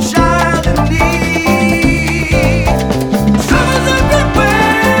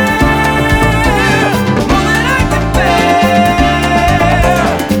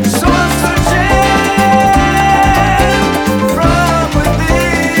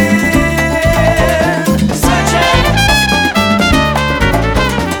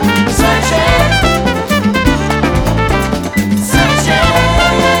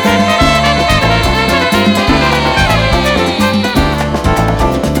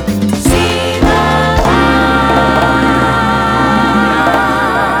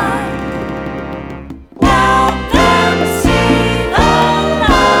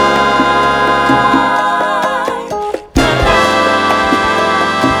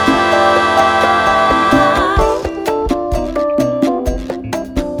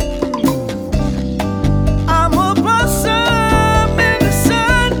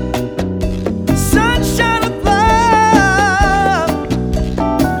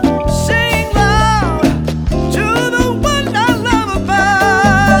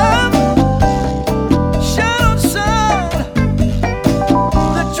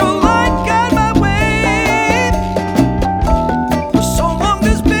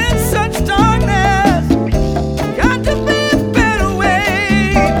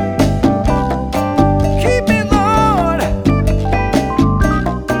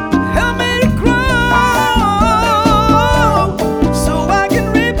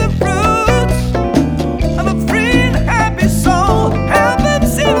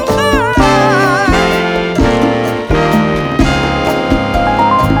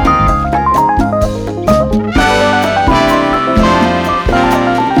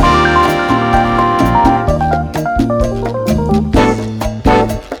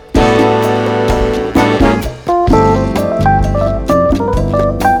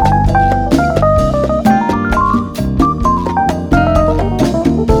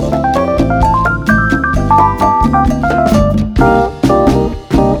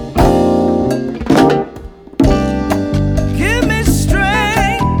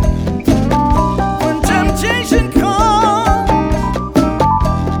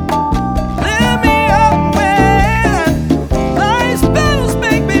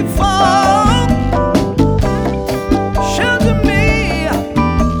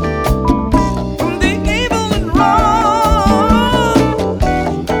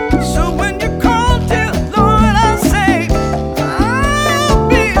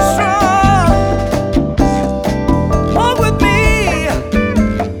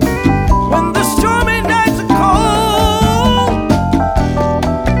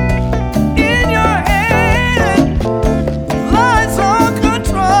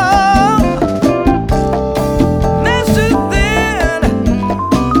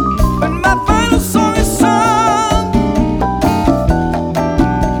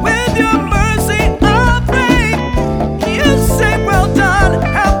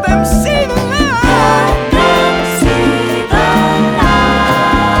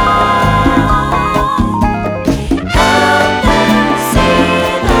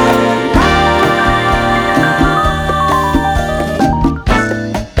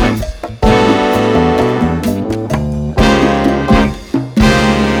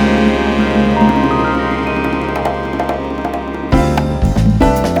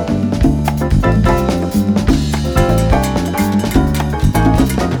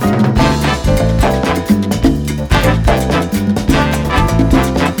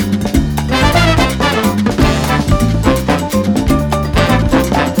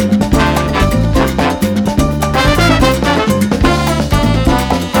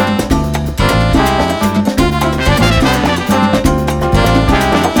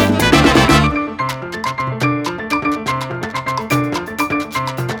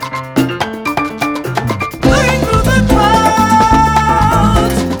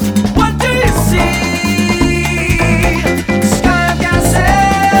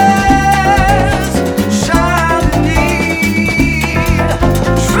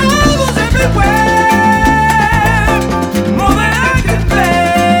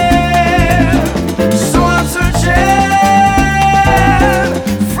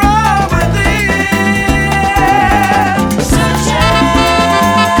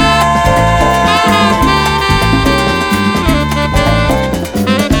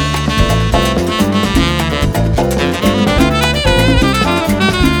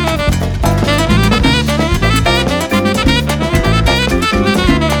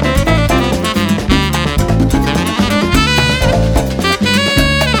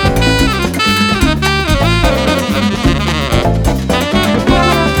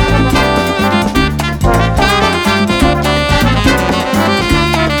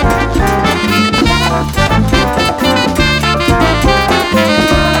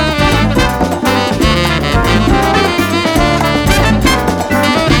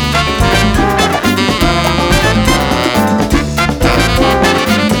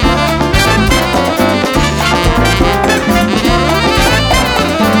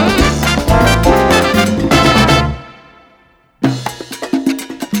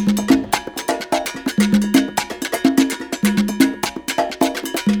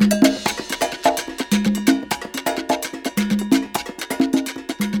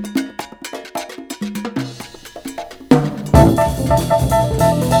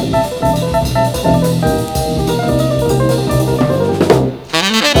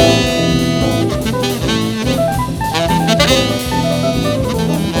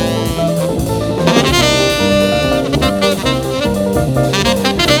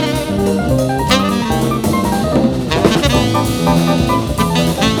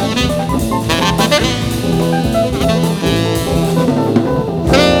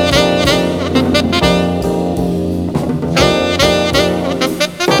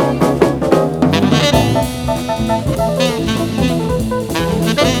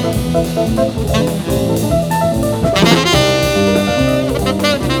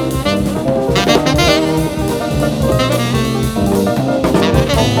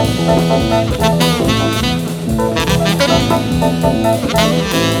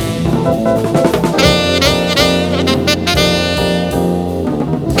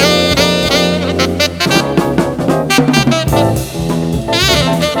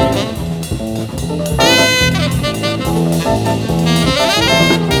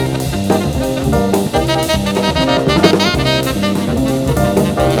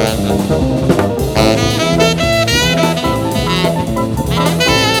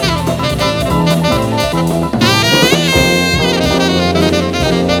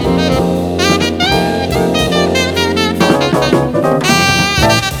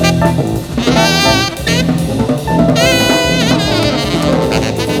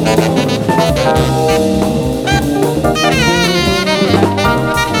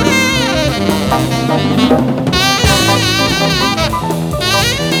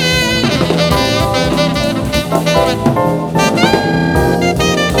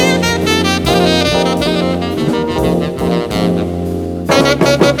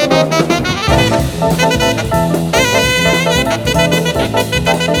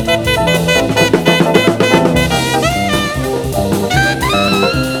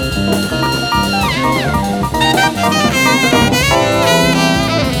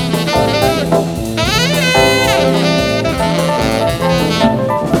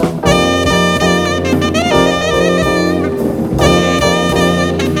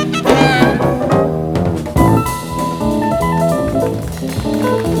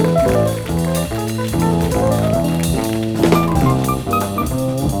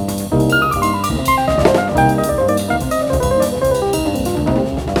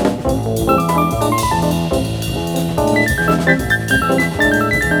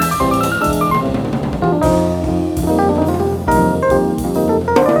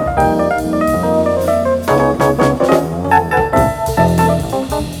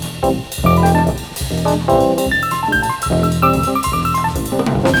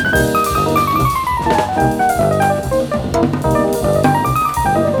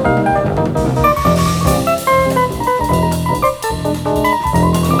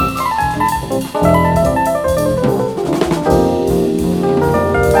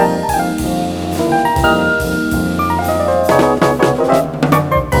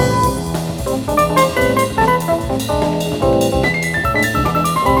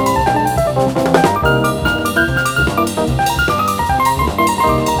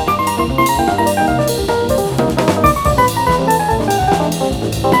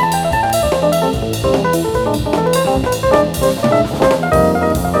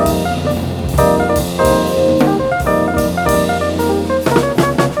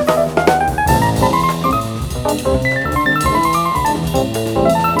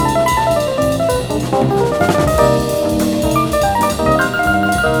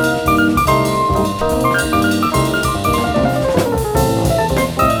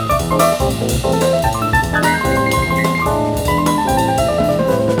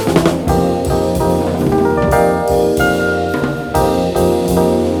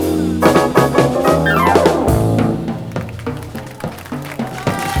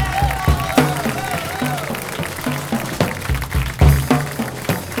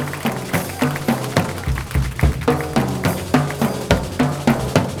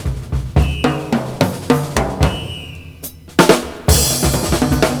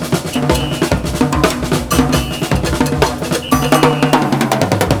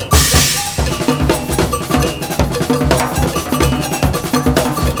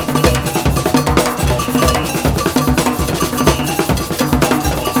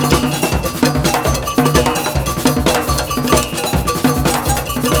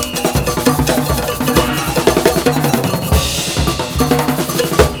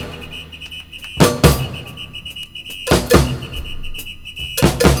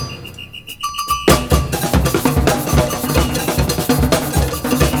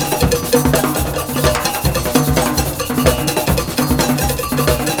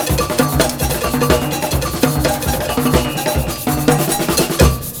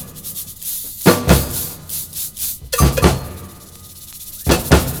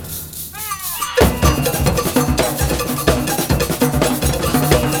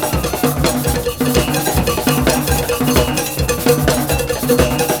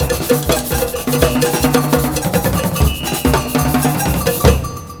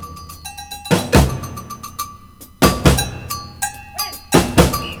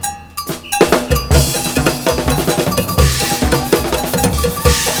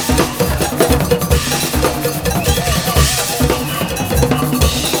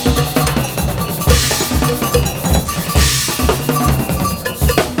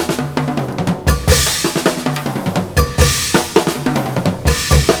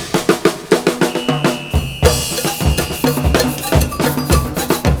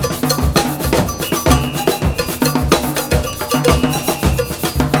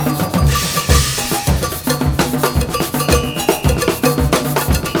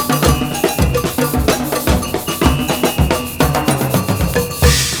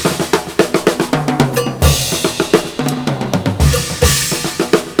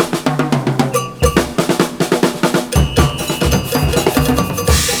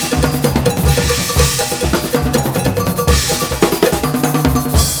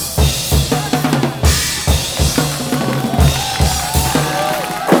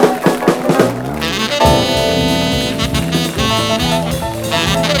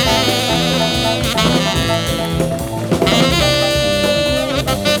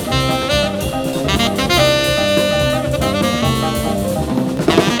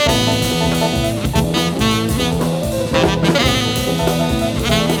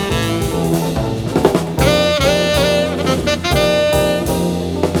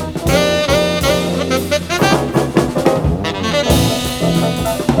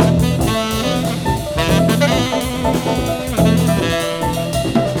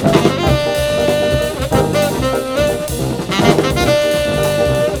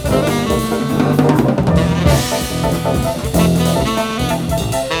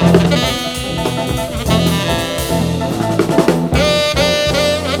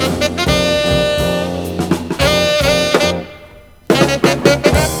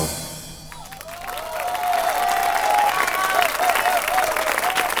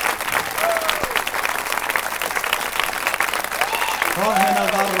Jorge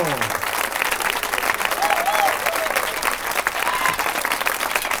Navarro.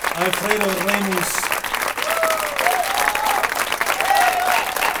 Alfredo Remus.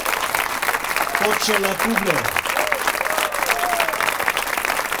 Pocho Latublo.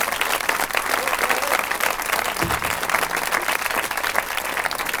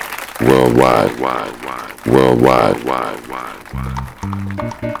 Worldwide, worldwide.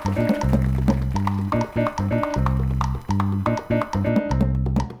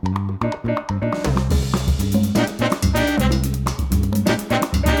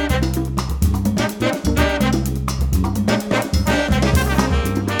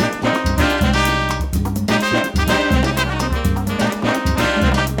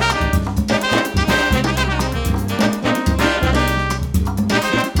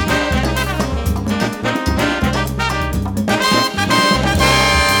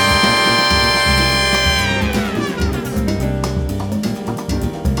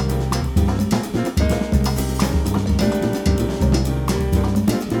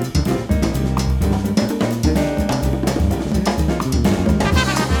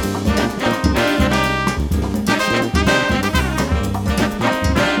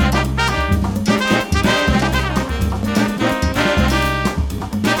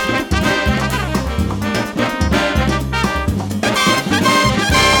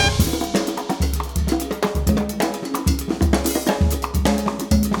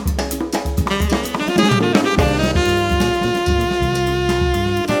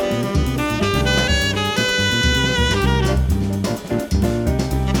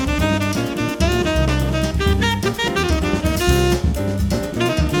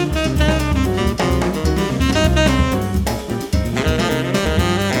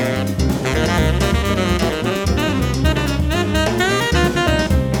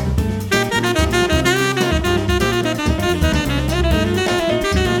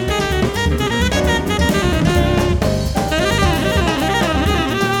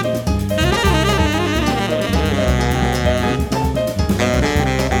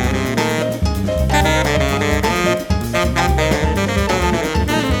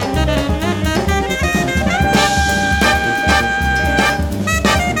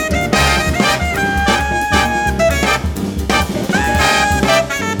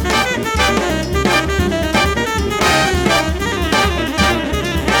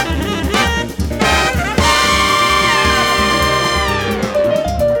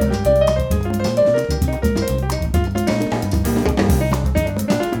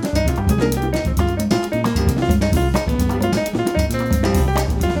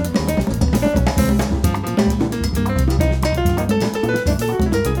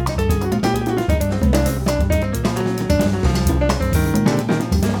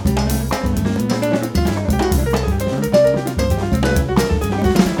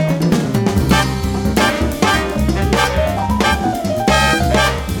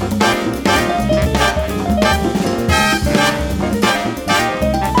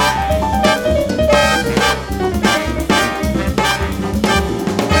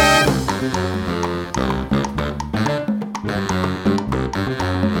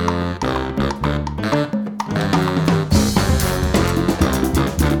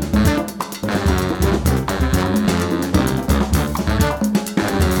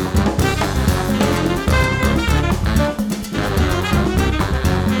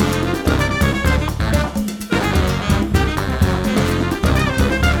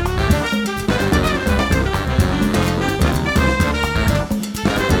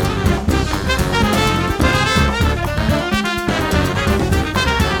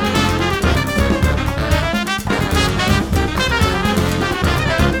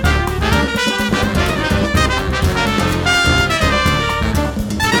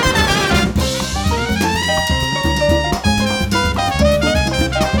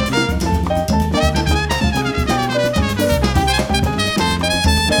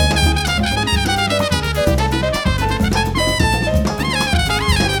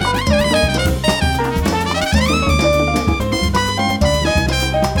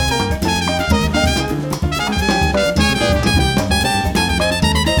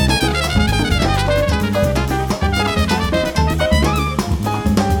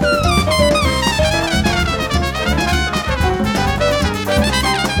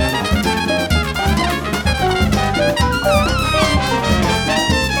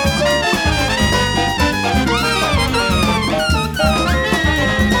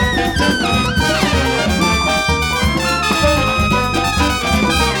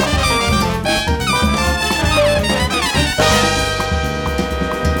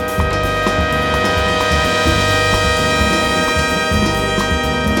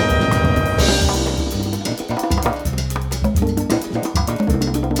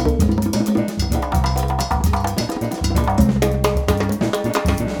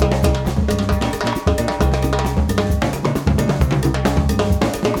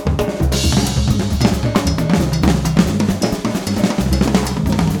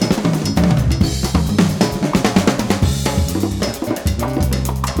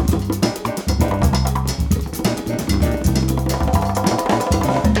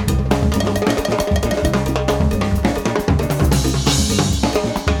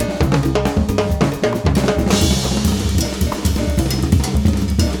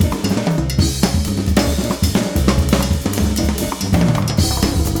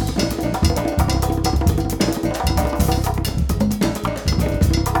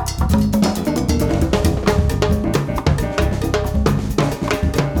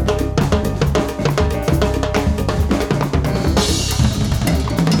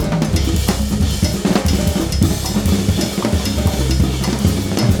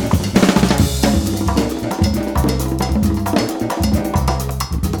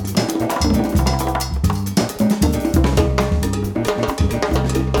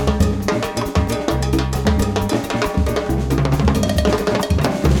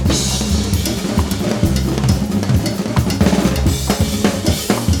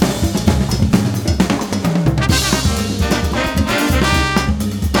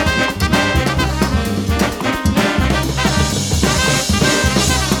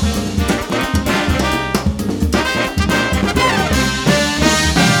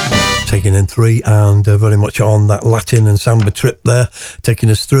 taking in 3 and very much on that Latin and samba trip there, taking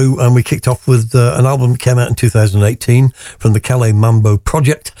us through. And we kicked off with an album that came out in 2018 from the Calais Mambo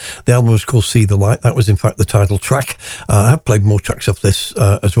Project. The album was called See the Light. That was in fact the title track. I have played more tracks off this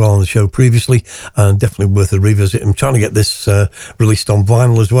as well on the show previously, and definitely worth a revisit. I'm trying to get this released on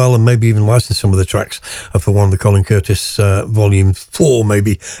vinyl as well, and maybe even license some of the tracks for one of the Colin Curtis volume 4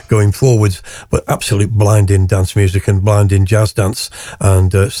 maybe going forwards. But absolute blinding dance music and blinding jazz dance,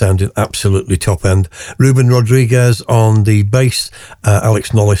 and sounding absolutely top end. Ruben Rodriguez on the bass,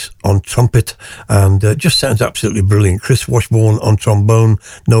 Alex Nollis on trumpet, and just sounds absolutely brilliant. Chris Washburn on trombone,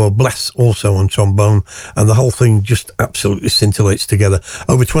 Noah Bless also on trombone, and the whole thing just absolutely scintillates together.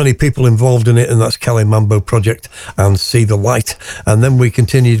 Over 20 people involved in it, and that's Calais Mambo Project and See the Light. And then we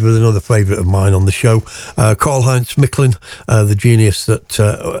continued with another favourite of mine on the show, Karl-Heinz Micklin, the genius that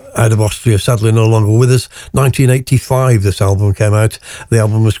out of Austria, sadly no longer with us. 1985 this album came out. The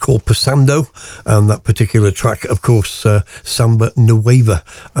album was called Pasando, and that particular track, of course, Samba Nueva,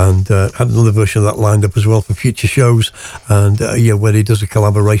 and had another version of that lined up as well for future shows. And where he does a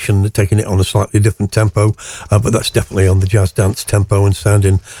collaboration, taking it on a slightly different tempo, but that's definitely on the jazz dance tempo and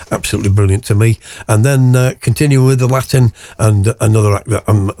sounding absolutely brilliant to me. And then continuing with the Latin, and another act that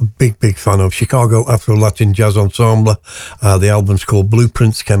I'm a big fan of, Chicago Afro-Latin Jazz Ensemble. The album's called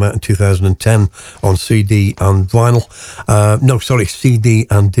Blueprints, came out in 2010 on CD and vinyl. CD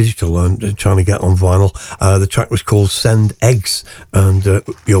and digital. I'm trying to get on vinyl. The track was called Send Eggs, and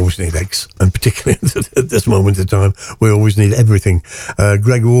you always need eggs, and particularly at this moment in time, we always need everything.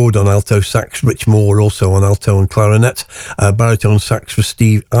 Greg Ward on alto sax, Rich Moore also on alto and clarinet, baritone sax for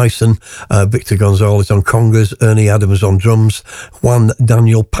Steve Eisen, Victor Gonzalez on congas, Ernie Adams on drums, Juan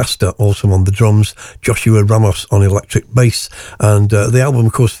Daniel Pasta also on the drums, Joshua Ramos on electric bass, and the album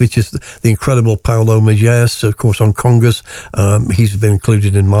of course features the incredible Paulo Mejias, of course, on congas. He's been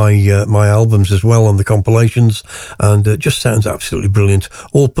included in my albums as well on the compilations, and just sounds absolutely brilliant,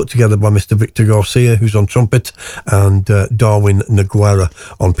 all put together by Mr. Victor Garcia, who's on trumpet, and Darwin Naguera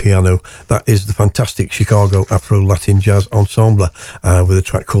on piano. That is the fantastic Chicago Afro-Latin Jazz Ensemble with a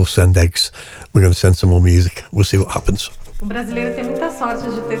track called Send Eggs. We're going to send some more music. We'll see what happens. O brasileiro tem muita sorte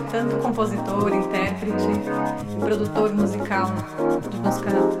de ter tanto compositor, intérprete e produtor musical de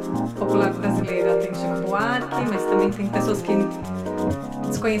música popular brasileira. Tem Chico Buarque, mas também tem pessoas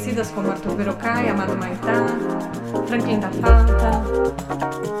desconhecidas como Arthur Verocai, Amado Maitá, Franklin da Fata,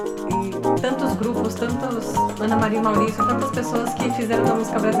 e tantos grupos, Ana Maria Maurício, tantas pessoas que fizeram da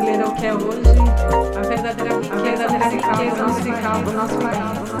música brasileira o que é hoje a verdadeira riqueza musical do nosso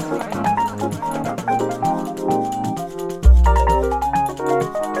país.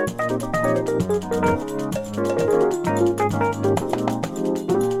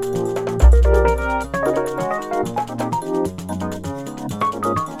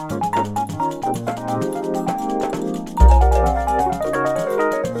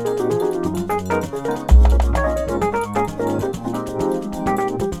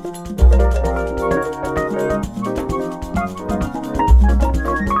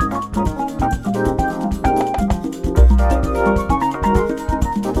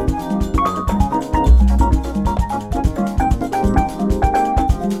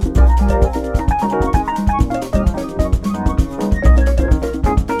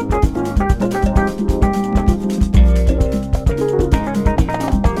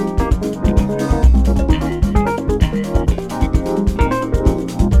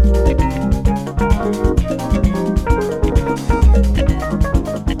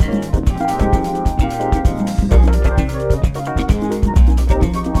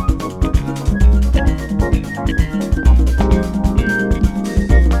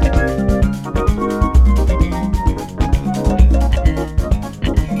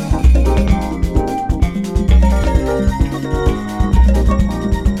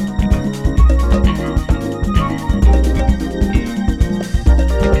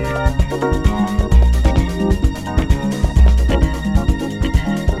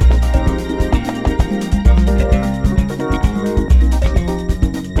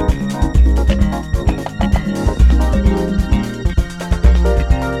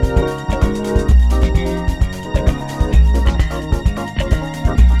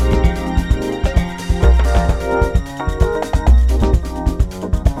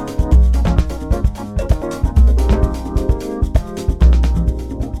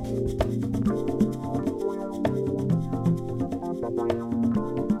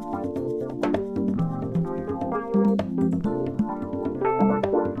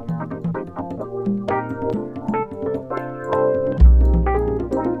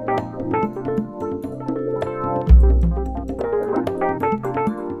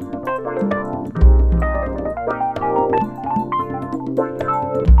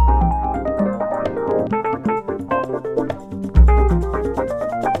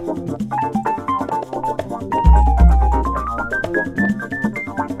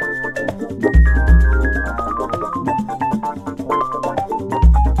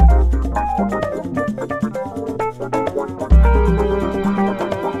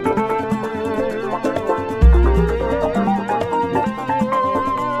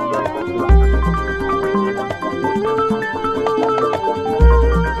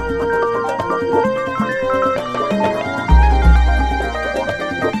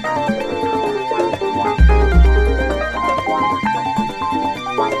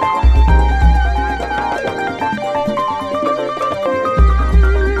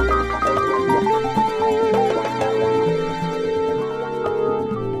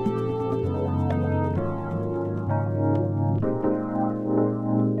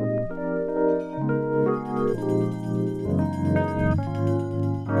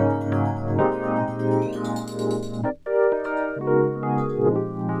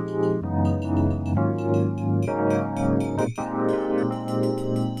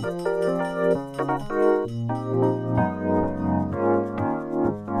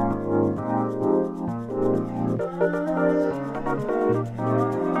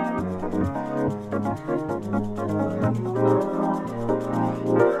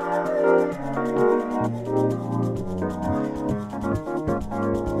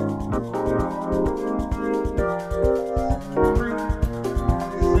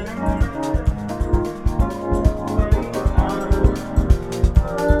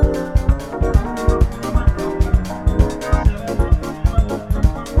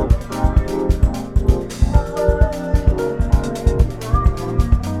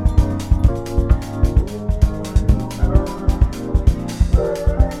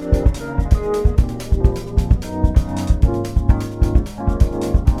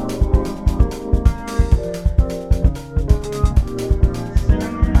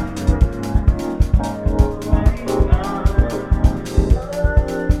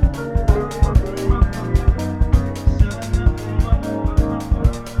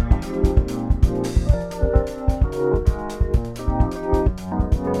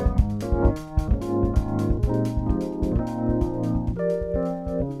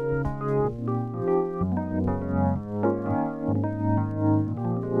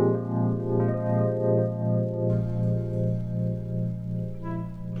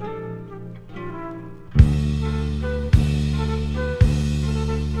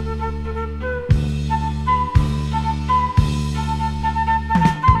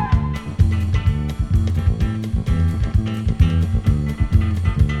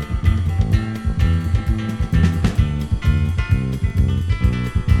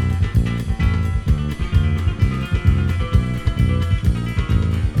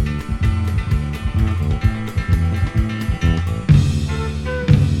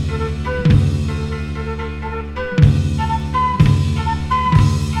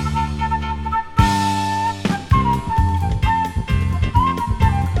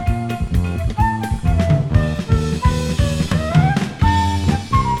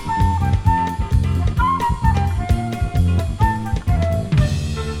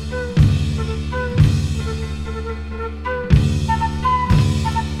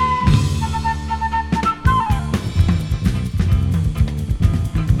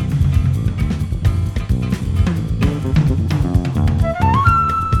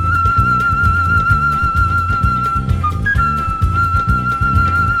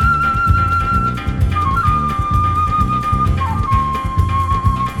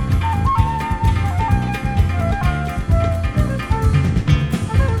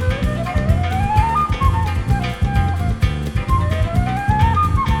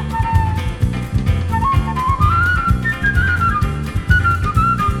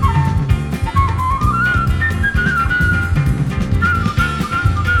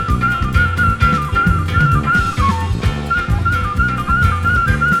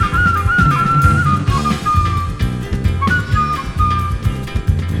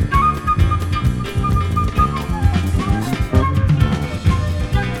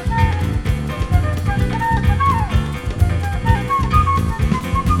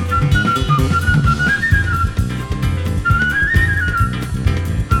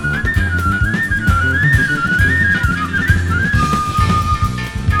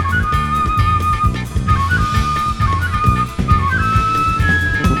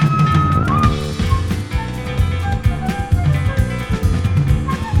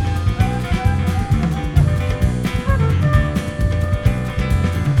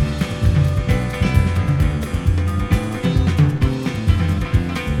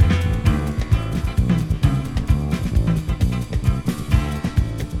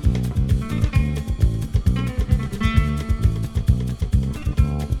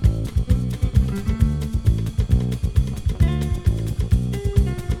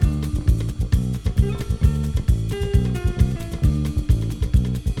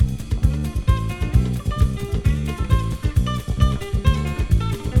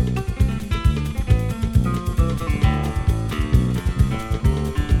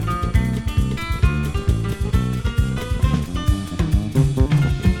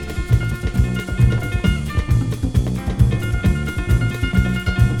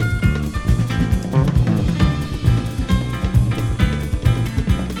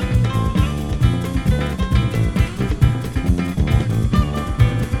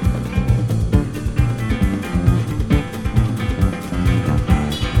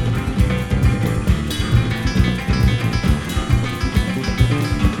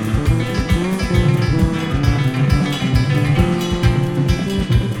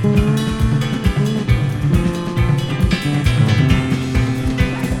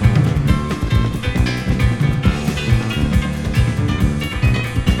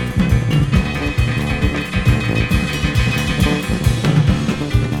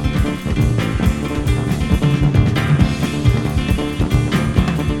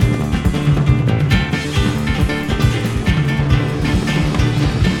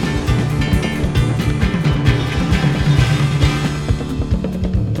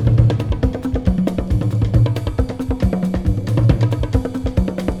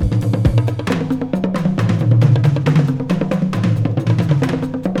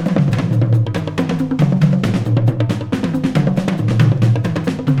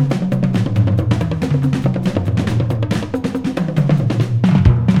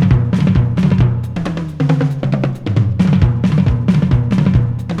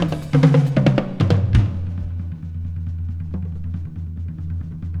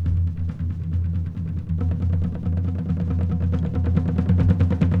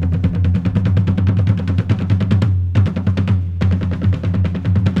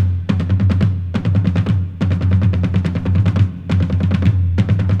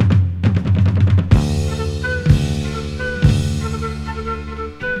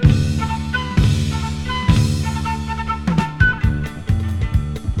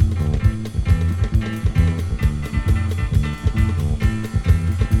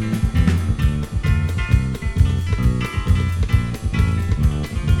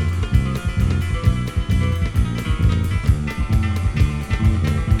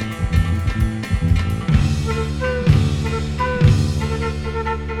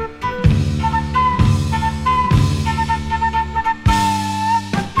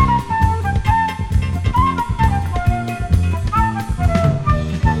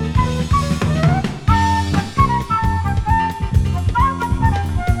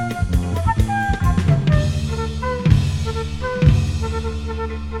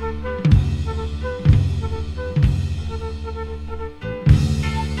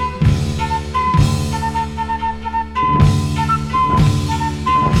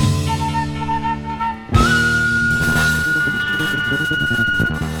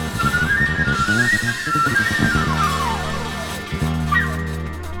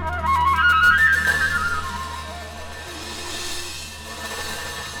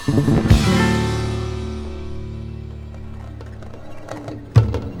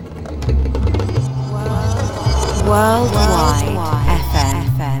 Worldwide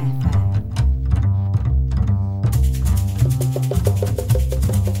FM.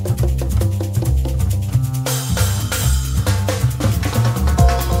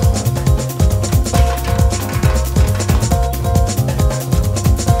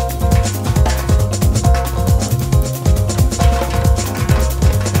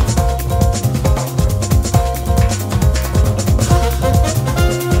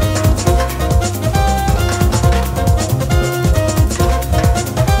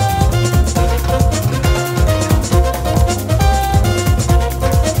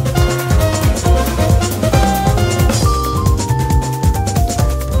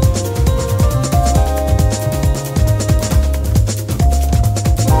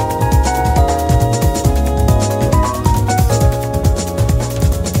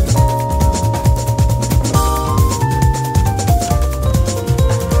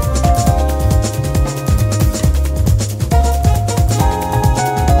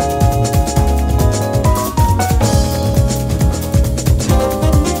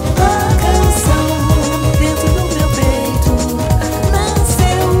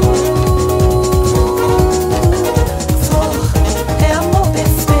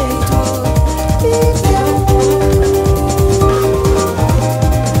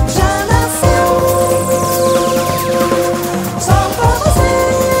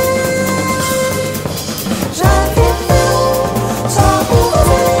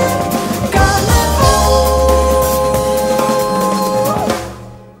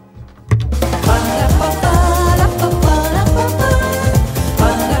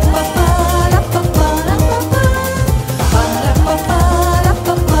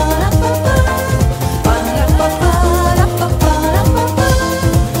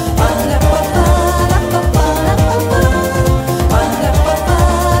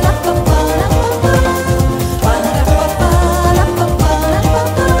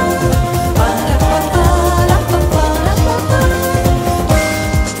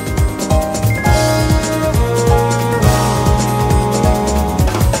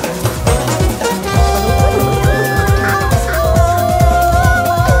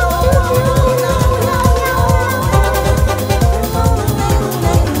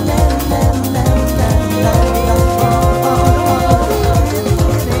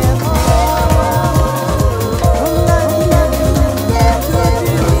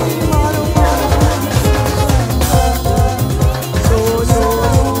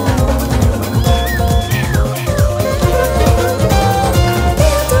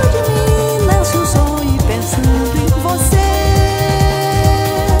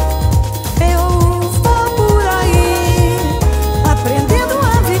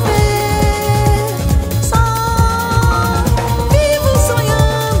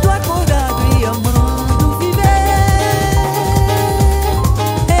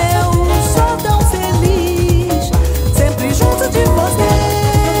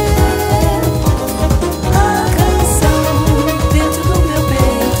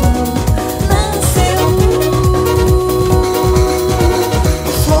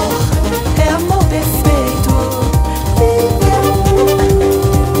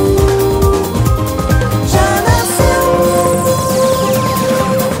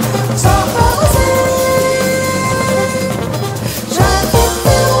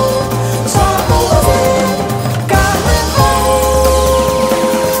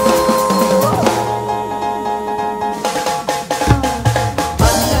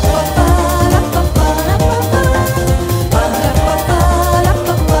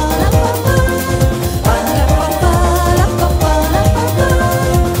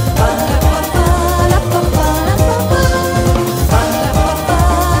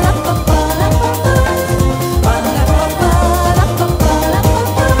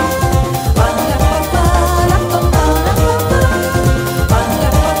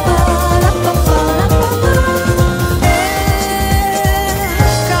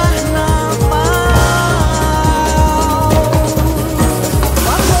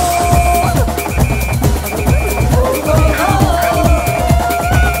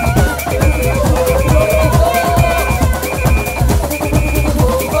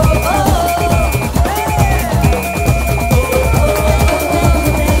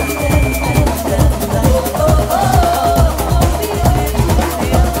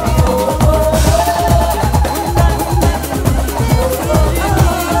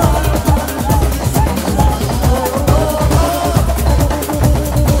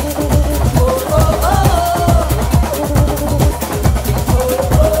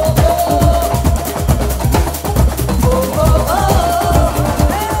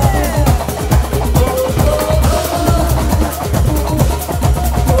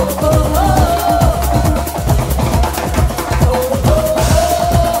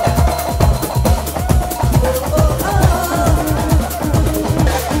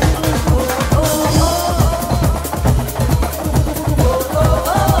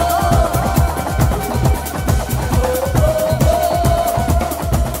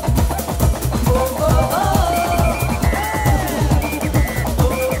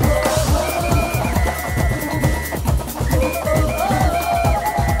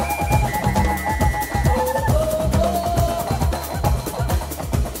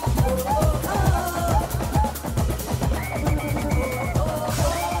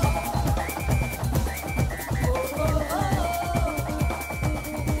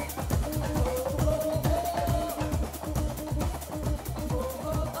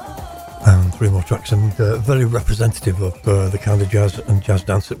 three more tracks, and very representative of the kind of jazz and jazz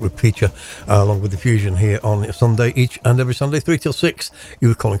dance that we feature along with the fusion here on Sunday, each and every Sunday, 3 till 6. You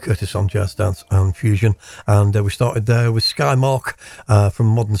were Colin Curtis on Jazz Dance and Fusion, and we started there with Skymark from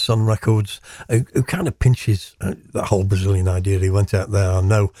Modern Sun Records, who kind of pinches that whole Brazilian idea. He went out there, I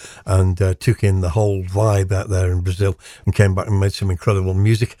know, and took in the whole vibe out there in Brazil and came back and made some incredible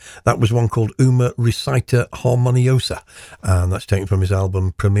music. That was one called Uma Recita Harmoniosa, and that's taken from his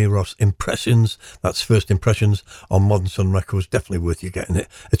album Primeiros Impressions. That's First Impressions on Modern Sun Records. Definitely worth you getting it.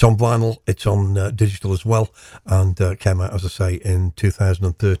 It's on vinyl, it's on digital as well, and came out, as I say, in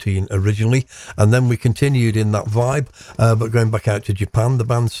 2013 originally. And then we continued in that vibe, but going back out to Japan, the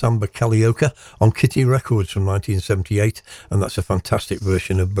band Samba Carioca on Kitty Records from 1978, and that's a fantastic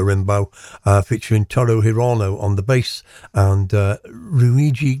version of Berimbau, featuring Toru Hirano on the bass and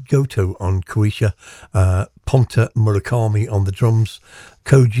Ruiji Goto on Koisha, Ponta Murakami on the drums,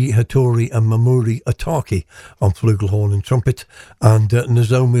 Koji Hattori and Mamori Ataki on flugelhorn and trumpet, and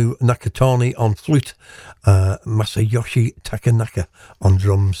Nozomu Nakatani on flute, Masayoshi Takanaka on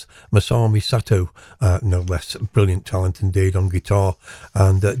drums, Masami Sato, no less, brilliant talent indeed, on guitar,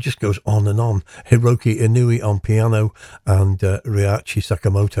 and it just goes on and on. Hiroki Inui on piano, and Ryoichi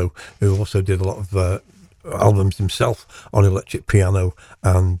Sakamoto, who also did a lot of albums himself on electric piano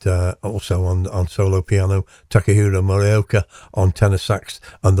and also on solo piano, Takahiro Morioka on tenor sax,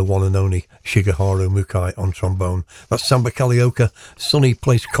 and the one and only Shigeharu Mukai on trombone. That's Samba Carioca, Sunny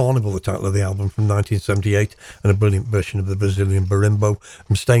Place Carnival, the title of the album from 1978, and a brilliant version of the Brazilian Berimbau.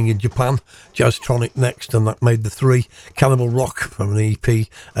 I'm staying in Japan, Jazztronic next, and that made the three. Cannibal Rock from an EP,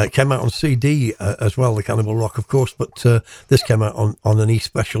 came out on CD as well, the Cannibal Rock of course, but this came out on an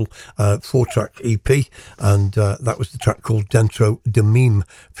E-Special 4-track EP, and that was the track called Dentro de Mime,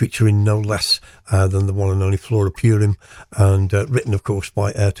 featuring no less than the one and only Flora Purim, and written of course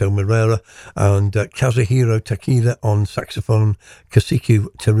by Airto Moreira, and Kazuhiro Takeda on saxophone, Kasiku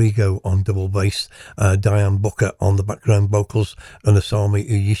Terigo on double bass, Diane Booker on the background vocals, and Asami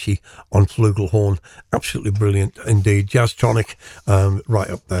Uyishi on flugelhorn. Absolutely brilliant indeed. Jazztronic, right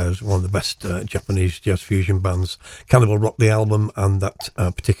up there as one of the best Japanese jazz fusion bands. Cannibal Rock the album, and that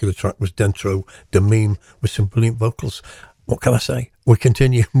particular track was Dentro de Mime with some brilliant vocals. What can I say? We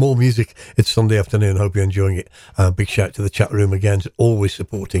continue. More music. It's Sunday afternoon. Hope you're enjoying it. Big shout to the chat room again, always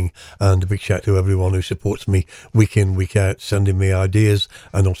supporting, and a big shout to everyone who supports me week in, week out, sending me ideas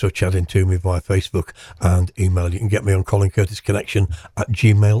and also chatting to me via Facebook and email. You can get me on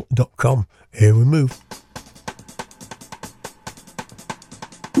ColinCurtisConnection@gmail.com. Here we move.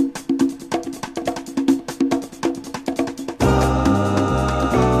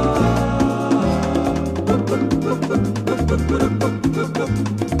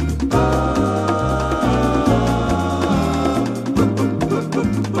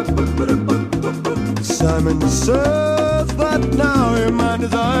 Simon says that now your mind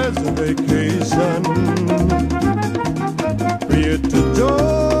desires a vacation, free to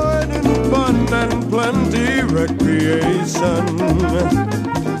join in fun and plenty recreation.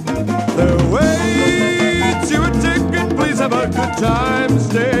 There waits you a ticket, please have a good time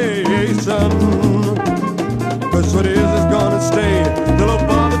station. Cause what is gonna stay till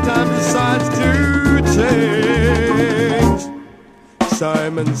about the time decides to change.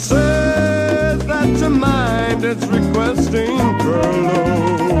 Simon says that your mind is requesting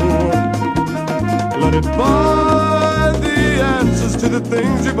furlough. Let it find the answers to the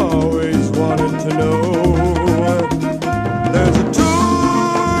things you've always wanted to know. There's a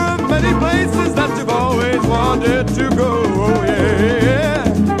tour of many places that you've always wanted to go, yeah.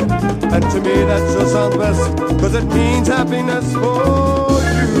 And to me that sure sounds best, cause it means happiness for you.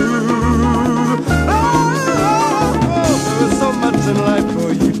 There's so much in life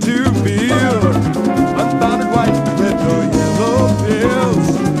for you to feel. Unbounded white, red or yellow pills.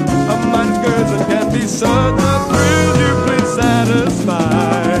 A mind girls and candy such a thrill you please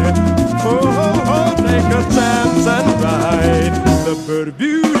satisfy. Oh, take a chance and ride the bird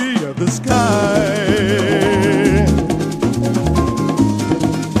beauty of the sky.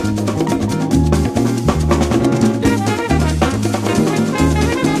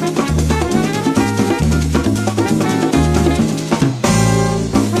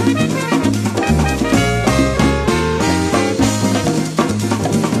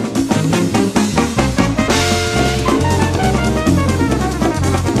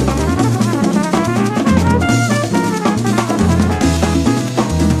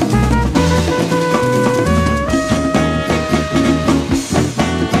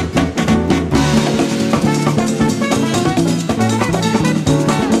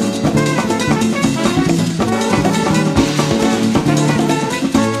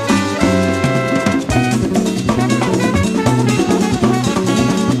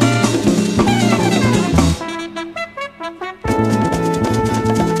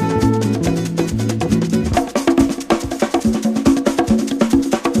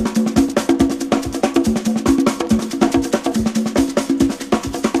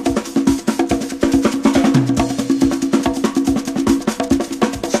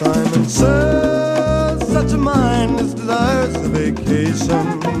 Simon says such a mind is desires a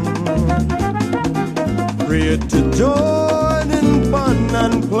vacation, free to join in fun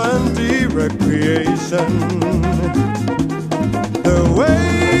and plenty recreation. The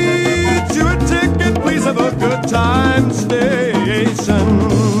way to a ticket, please have a good time station.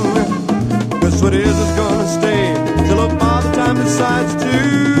 Cause what is gonna stay till a father time decides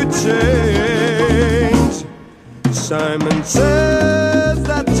to change. Simon says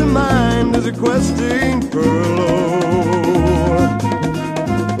that your mind is requesting furlough.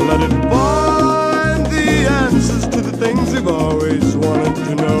 Let it find the answers to the things you've always wanted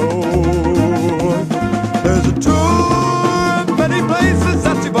to know. There's a tour of many places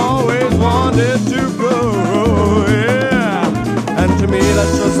that you've always wanted to go, yeah. And to me that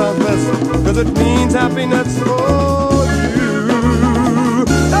sure sounds best, cause it means happiness for you.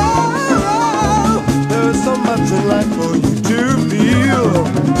 Oh, there's so much in life for you to feel.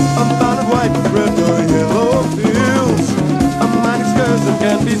 I'm bound of white, red or yellow fields. A mighty excursion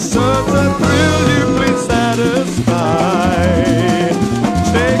can be such a thrill. You please satisfy.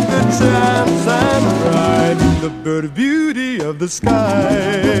 Take the chance and ride the bird of beauty of the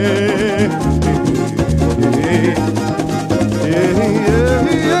sky.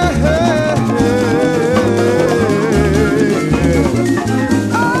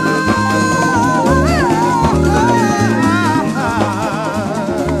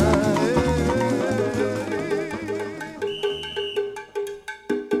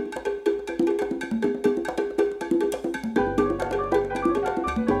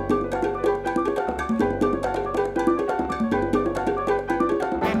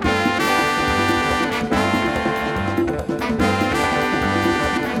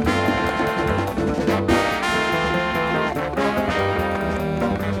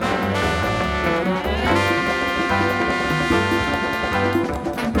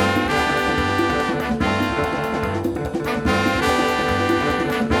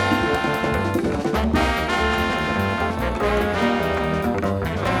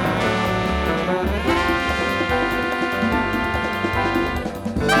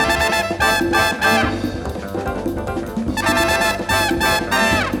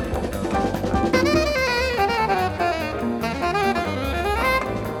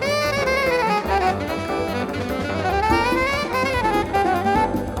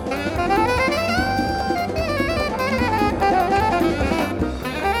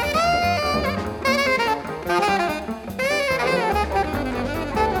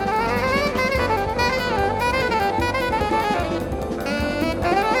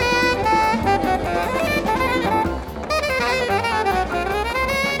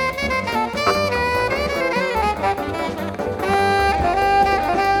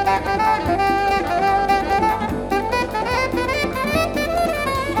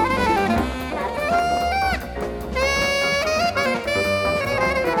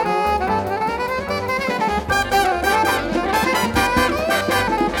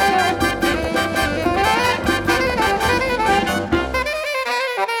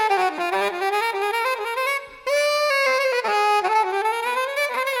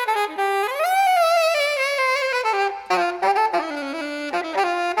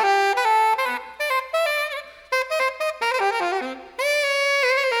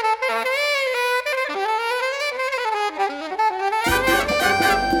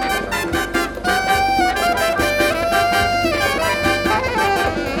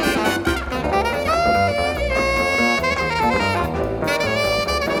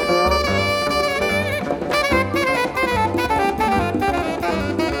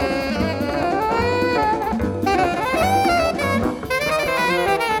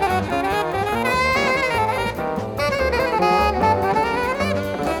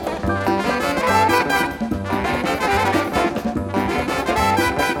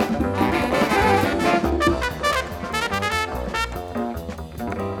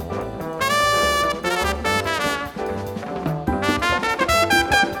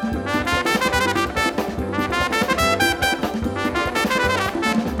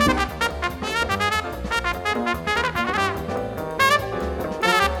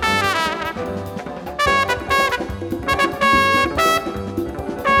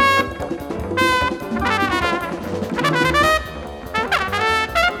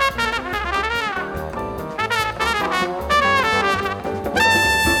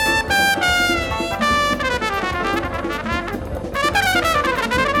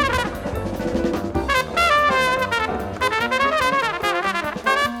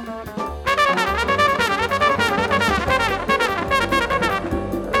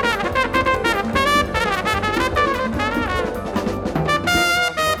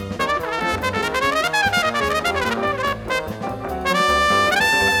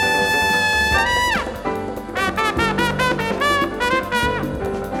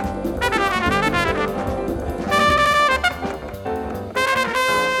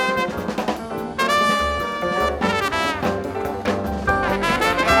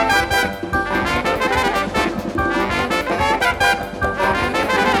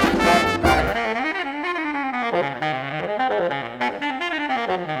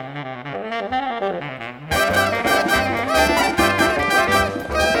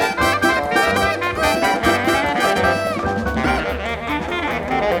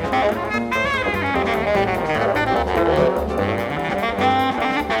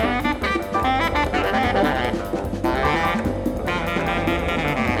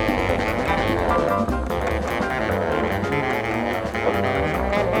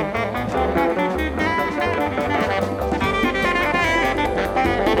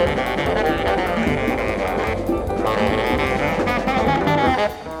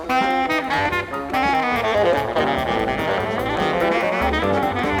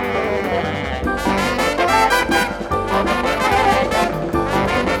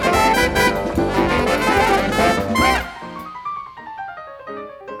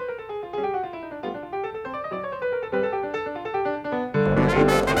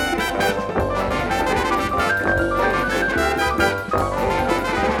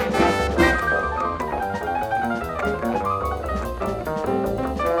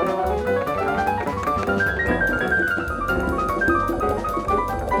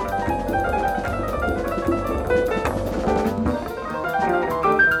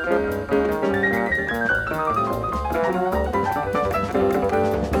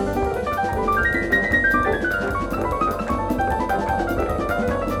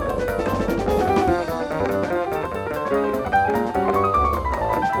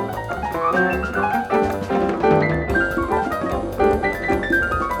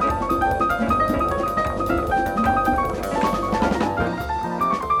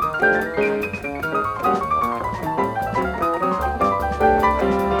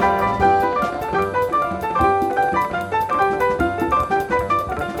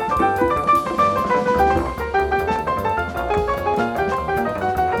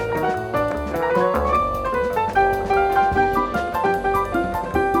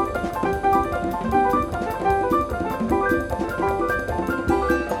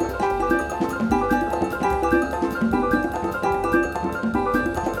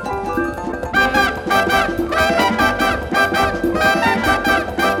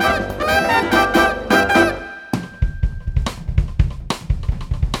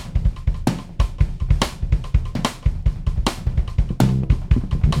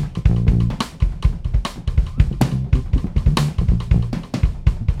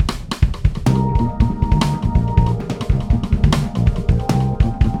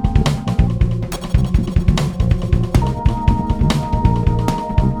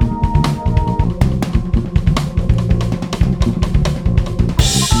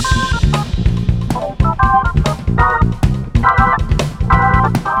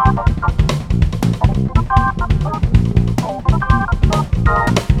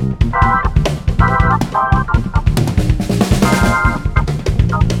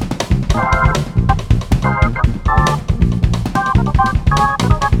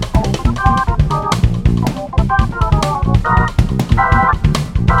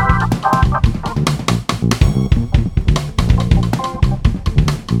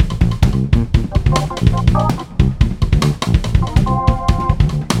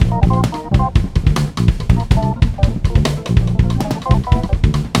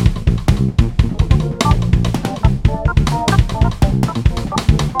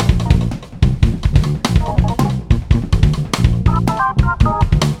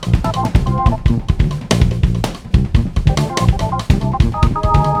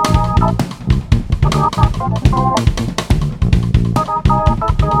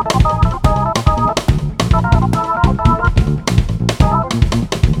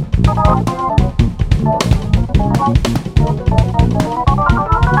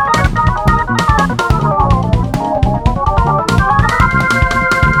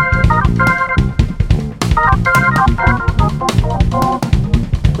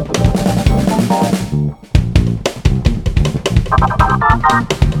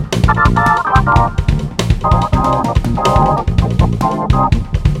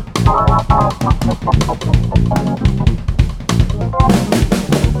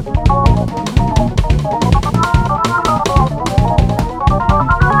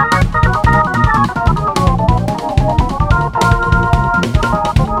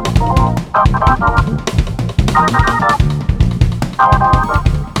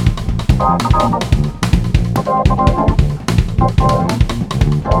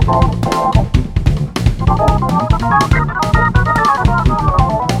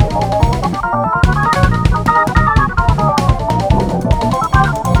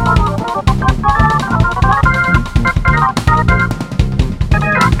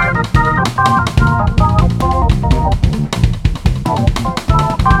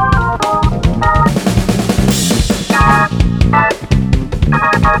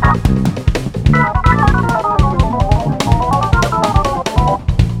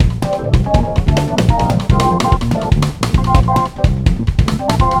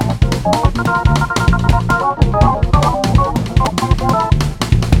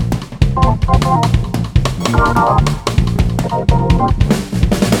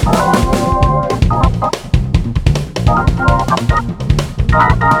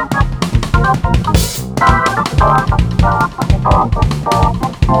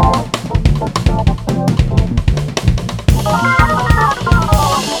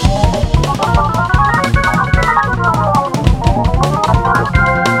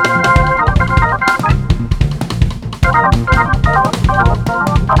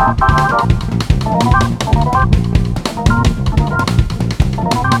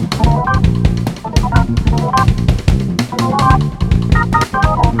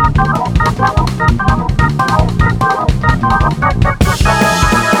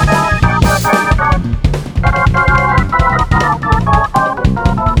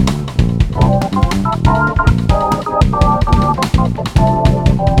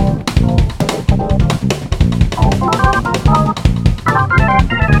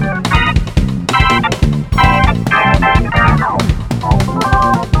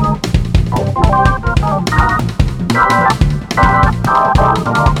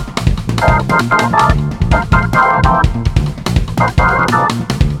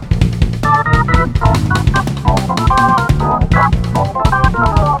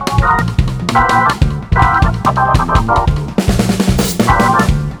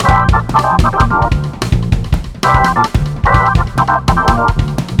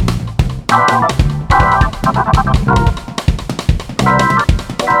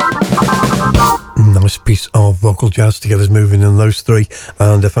 Jazz to get us moving in those three,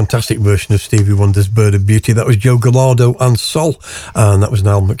 and a fantastic version of Stevie Wonder's Bird of Beauty. That was Joe Gallardo and Sol, and that was an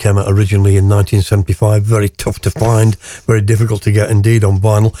album that came out originally in 1975. Very tough to find, very difficult to get indeed on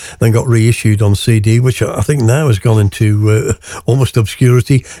vinyl, then got reissued on CD, which I think now has gone into almost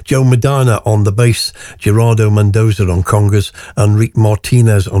obscurity. Joe Medina on the bass, Gerardo Mendoza on congas, Enrique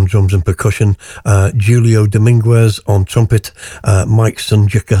Martinez on drums and percussion, Julio Dominguez on trumpet, Mike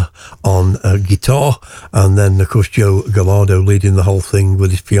Sunjuka on guitar, and then of course Joe Gallardo leading the whole thing with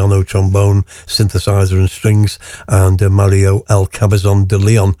his piano, trombone, synthesizer and strings, and Mario El Cabezon de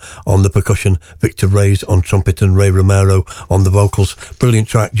Leon on the percussion, Victor Reyes on trumpet and Ray Romero on the vocals. Brilliant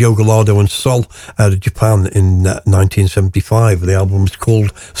track, Joe Gallardo and Sol out of Japan in 1975. The album was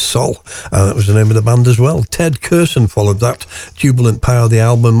called Sol. That was the name of the band as well. Ted Curson followed that. Jubilant Power, the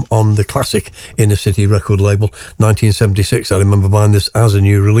album on the classic Inner City record label, 1976. I remember buying this as a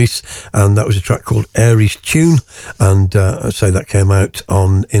new release, and that was a track called Aries Tune, and I'd say that came out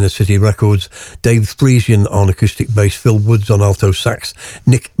on Inner City Records. Dave Friesian on acoustic bass, Phil Woods on alto sax,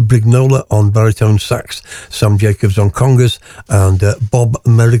 Nick Brignola on baritone sax, Sam Jacobs on congas, and Bob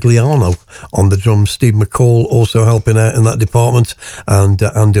Merigliano on the drums. Steve McCall also helping out in that department, and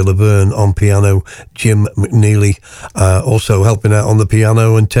Andy Laverne on piano, Jim McNeely also helping out on the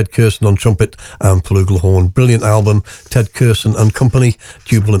piano, and Ted Curson on trumpet and flugelhorn. Brilliant album, Ted Curson and Company,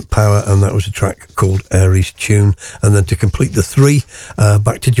 Jubilant Power, and that was a track called Aries Tune. And then to complete the three,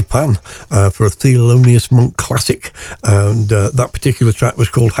 back to Japan for a Thelonious Monk classic, and that particular track was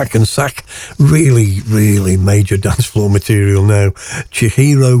called Hack and Sack. Really major dance floor material now.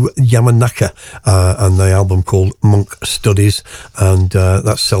 Chihiro Yamanaka, and the album called Monk Studies, and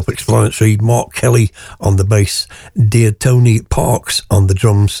that's self-explanatory. Mark Kelly on the bass, Dear Tony Parks on the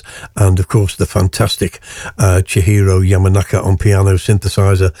drums, and of course the fantastic Chihiro Yamanaka on piano,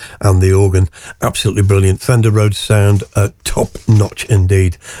 synthesizer and the organ. Absolutely brilliant. Fender Rhodes sound, top notch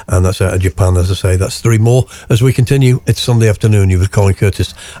indeed, and that's out of Japan. As I say, that's three more as we continue. It's Sunday afternoon. You're with Colin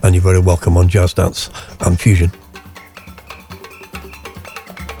Curtis, and you're very welcome on Jazz Dance and Fusion.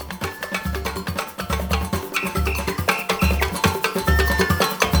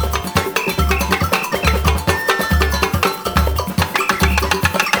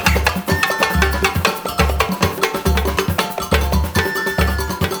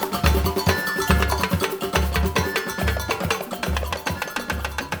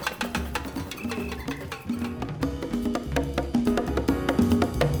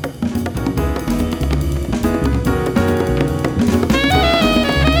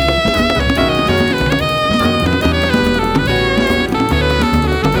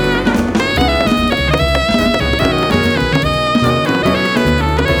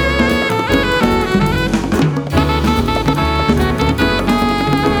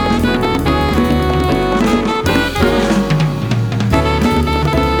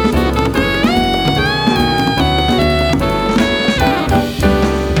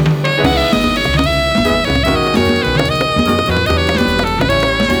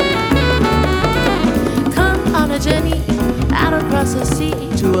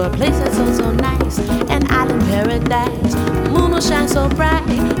 a place that's so, so nice, an island paradise. Moon will shine so bright,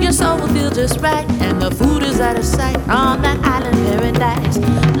 your soul will feel just right, and the food is out of sight on that island paradise.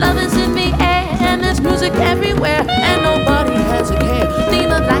 Love is in the air, and there's music everywhere, and nobody has a care.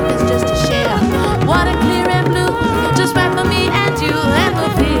 Theme of life is just to share. Water clear and blue, just right for me and you, and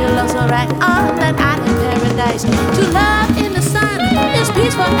we'll feel also right on that island paradise. To love in the sun is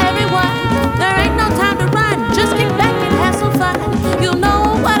peace for everyone. There ain't no time to run, just kick back and have some fun. You'll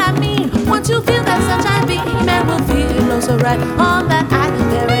know what I mean once you feel that sunshine beam, and we'll feel also right on that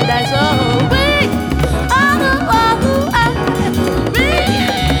island paradise. Oh, we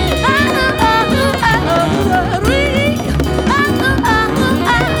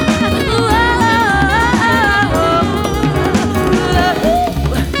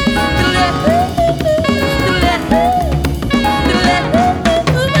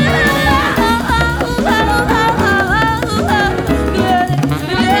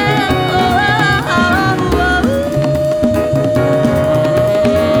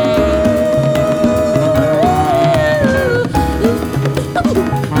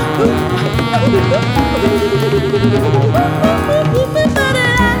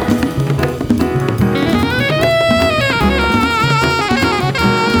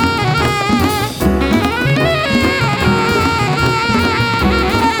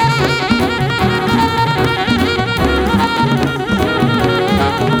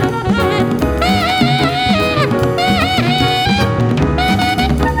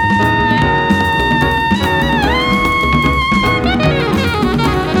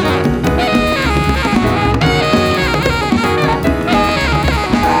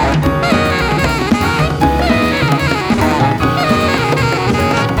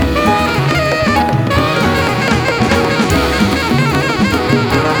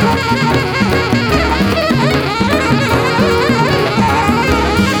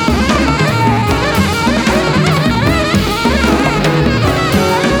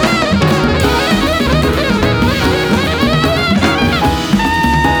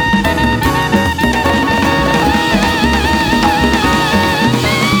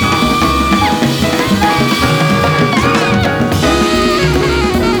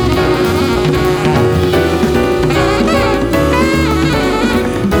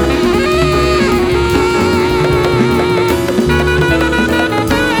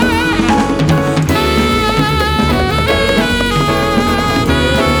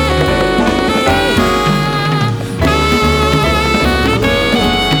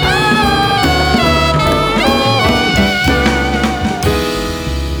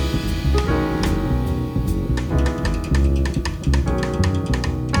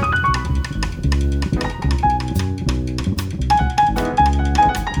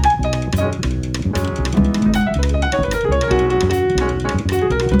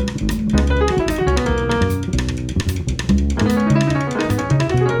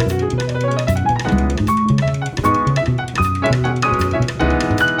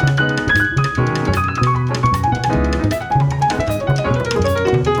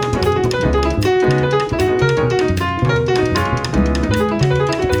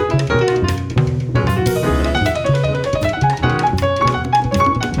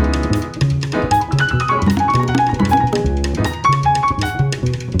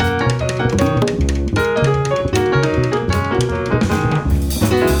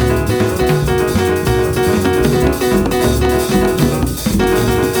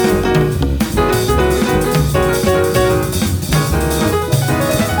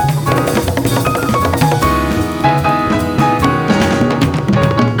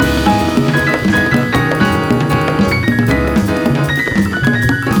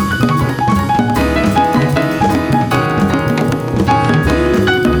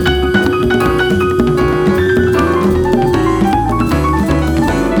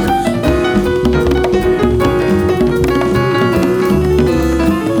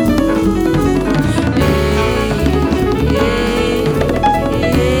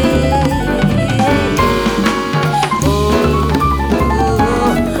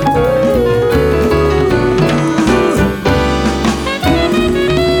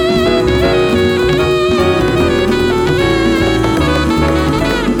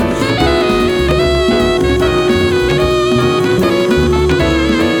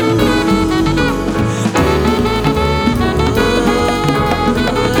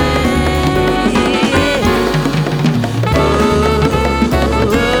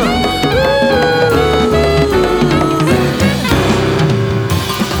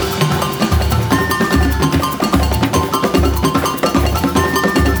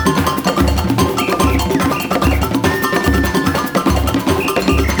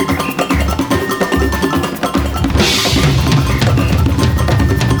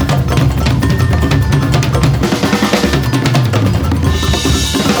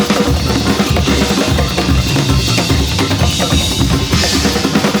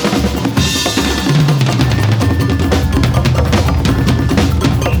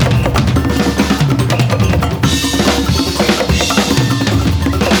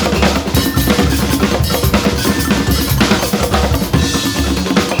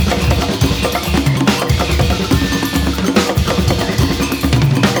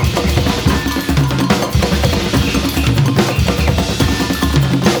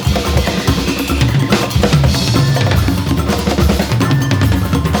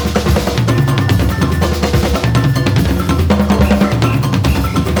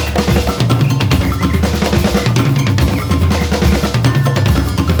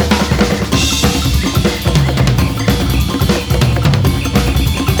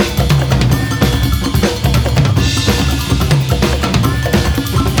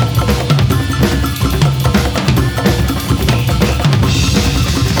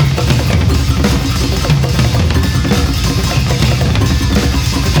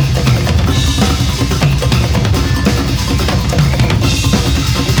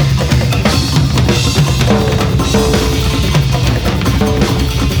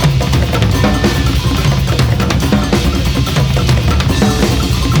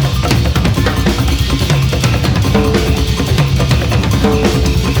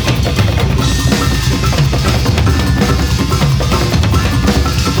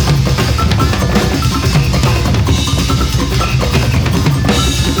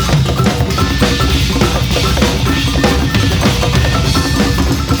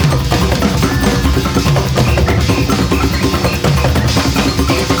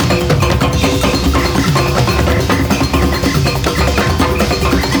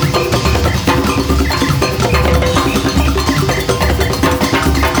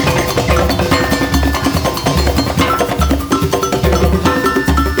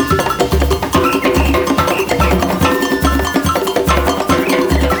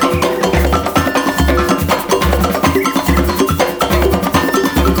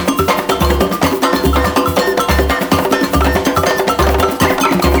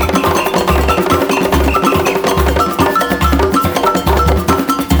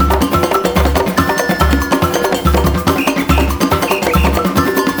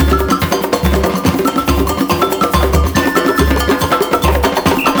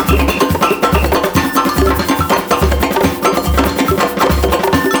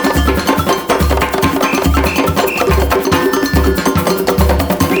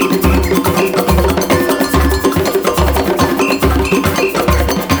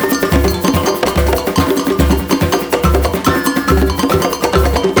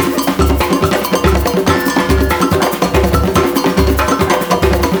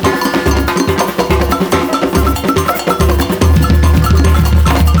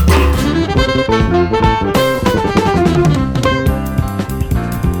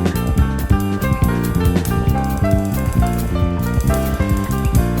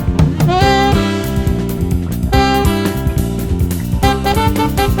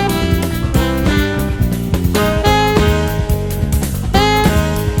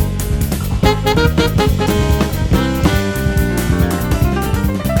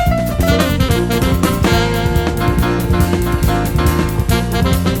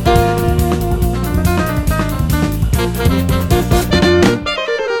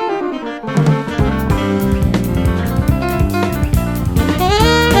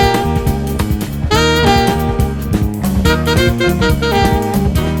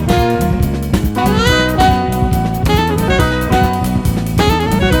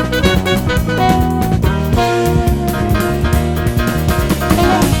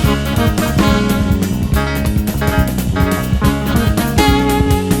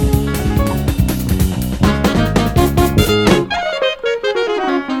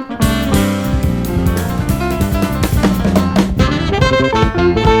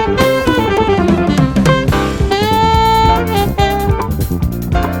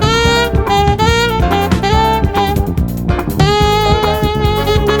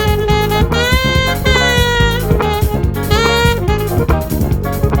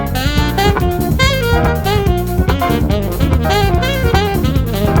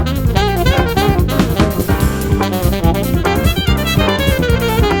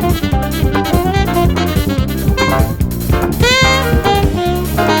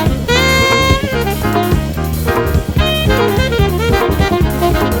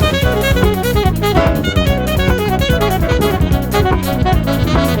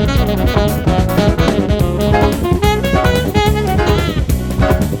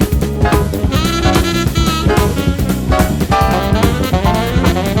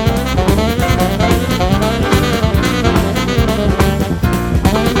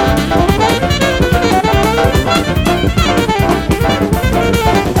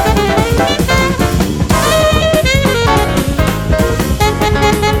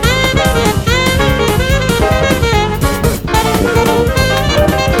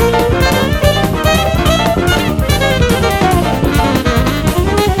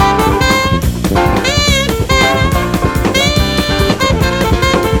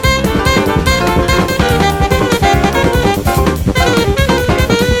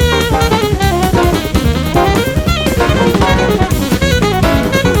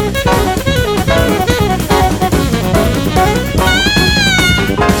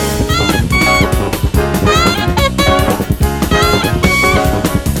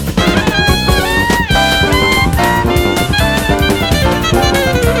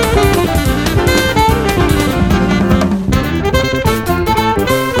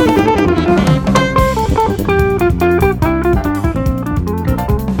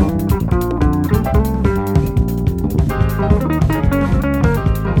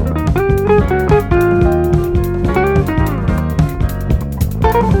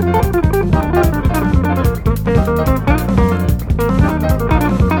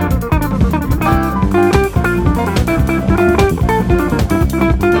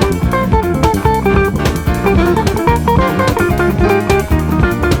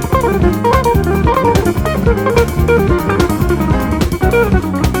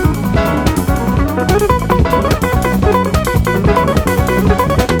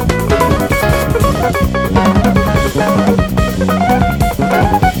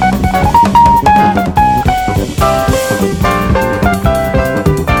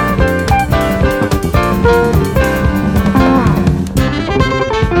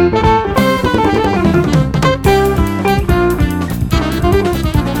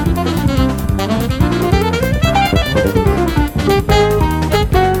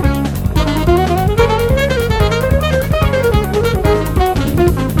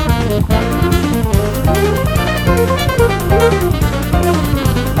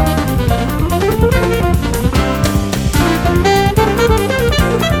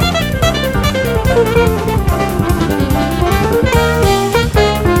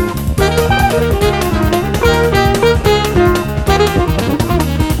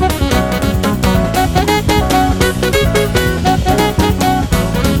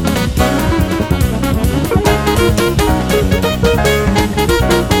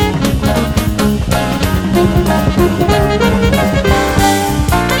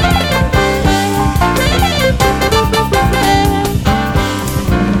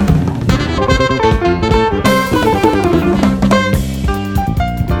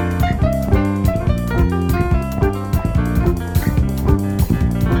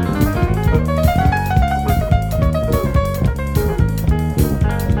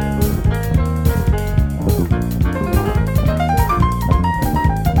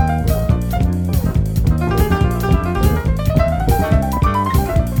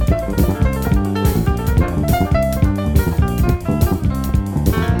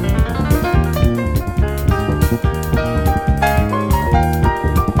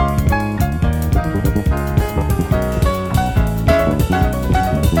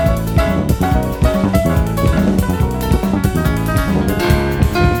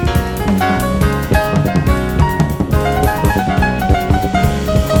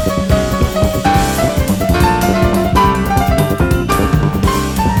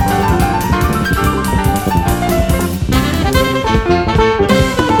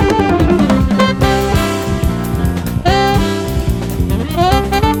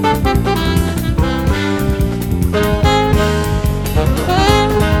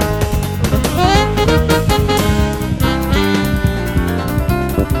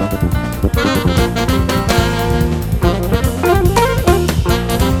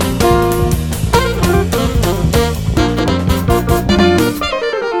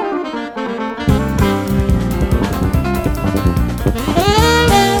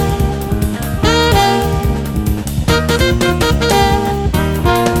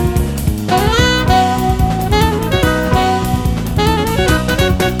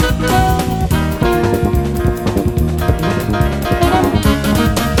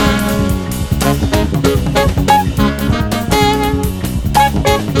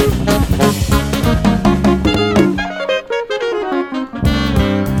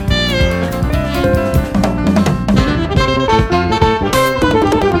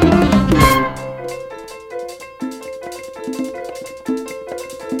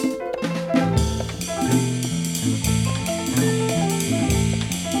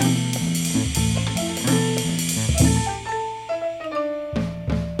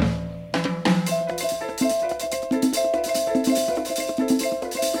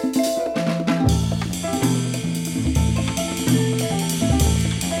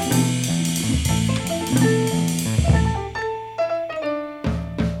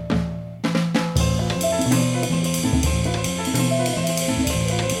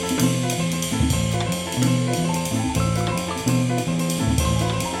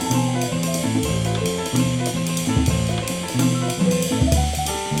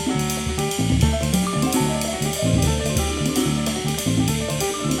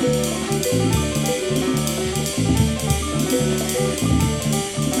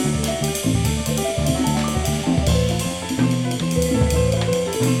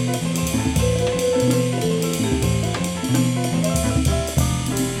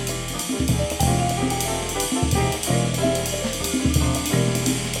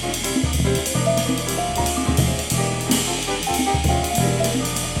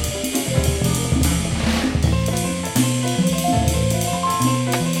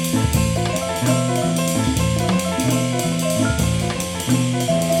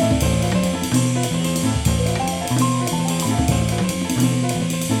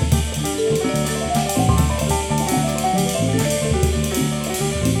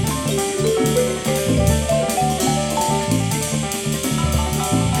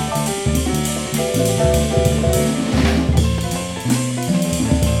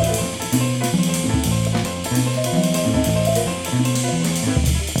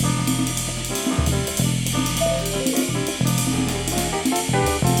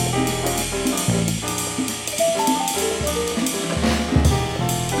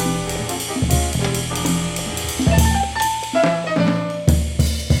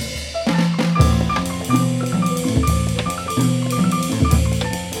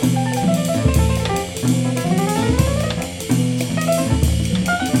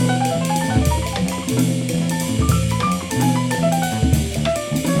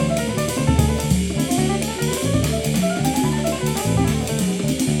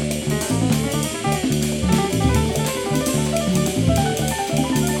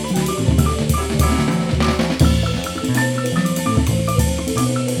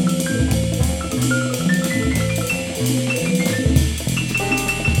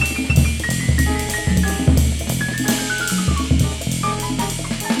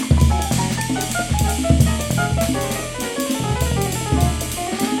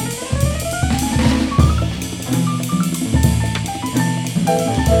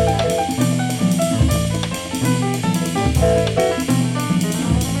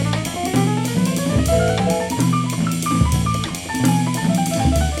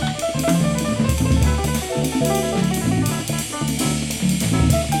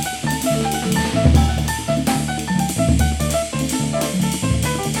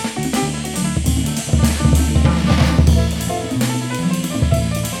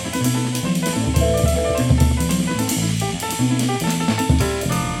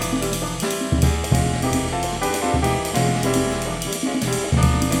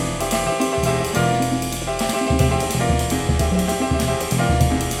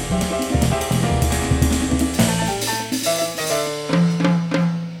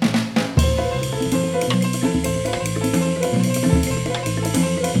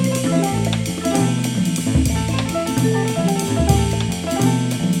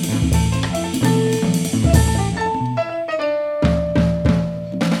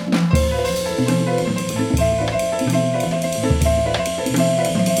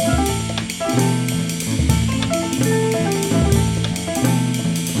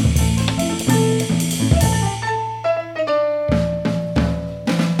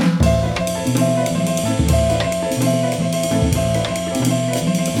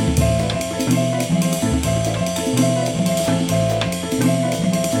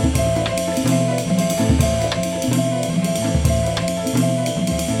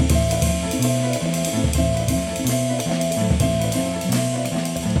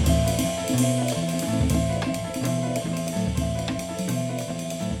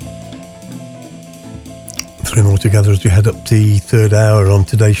together as we head up the third hour on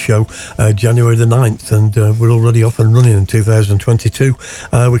today's show, January the 9th, and we're already off and running in 2022.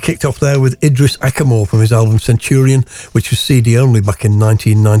 We kicked off there with Idris Ackamoor from his album Centurion, which was CD only back in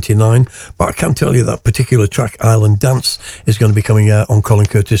 1999, but I can tell you that particular track, Island Dance, is going to be coming out on Colin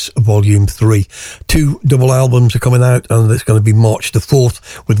Curtis Volume 3. 2 double albums are coming out, and it's going to be March the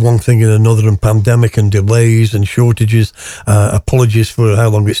 4th, with one thing and another, and pandemic and delays and shortages. Apologies for how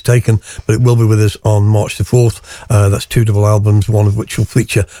long it's taken, but it will be with us on March the 4th. That's 2 double albums, one of which will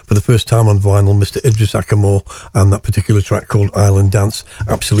feature for the first time on vinyl Mr. Idris Ackamoor and that particular track called Island Dance.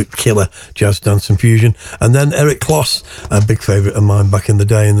 Absolute killer jazz dance and fusion. And then Eric Kloss, a big favourite of mine back in the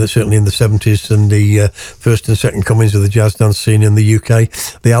day, and certainly in the 70s and the first and second comings of the jazz dance scene in the UK.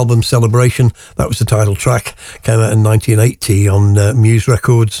 The album Celebration, that was the title track, came out in 1980 on Muse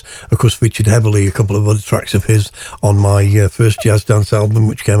Records. Of course, featured heavily a couple of other tracks of his on my first jazz dance album,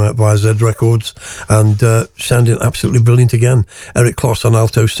 which came out via Z Records, and sounding absolutely brilliant again. Eric Kloss on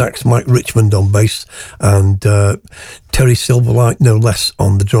alto sax, Mike Richmond on bass, and Terry Silverlight, no less,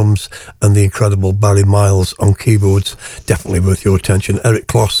 on the drums, and the incredible Barry Miles on keyboards. Definitely worth your attention. Eric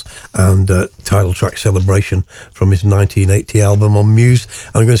Kloss and title track Celebration from his 1980 album on Muse.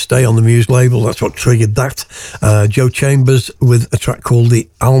 I'm going to stay on the Muse label. That's what triggered that. Joe Chambers with a track called The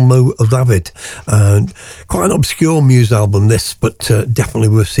Almo Ravid. Quite an obscure Muse album, this, but definitely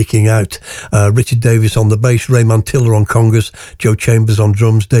worth seeking out. Richard Davis on the bass, Ray Mantilla on congas, Joe Chambers on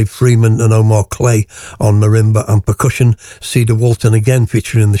drums, Dave Freeman and Omar Clay on marimba and percussion. Cedar Walton again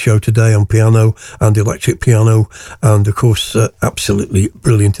featuring in the show today on piano and electric piano, and of course absolutely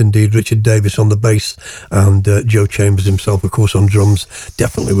brilliant indeed, Richard Davis on the bass, and Joe Chambers himself of course on drums.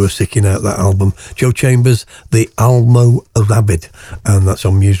 Definitely worth seeking out that album. Joe Chambers, The Almo Ravid, and that's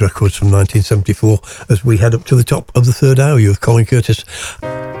on Muse Records from 1974 as we head up to the top of the third hour. You're with Colin Curtis.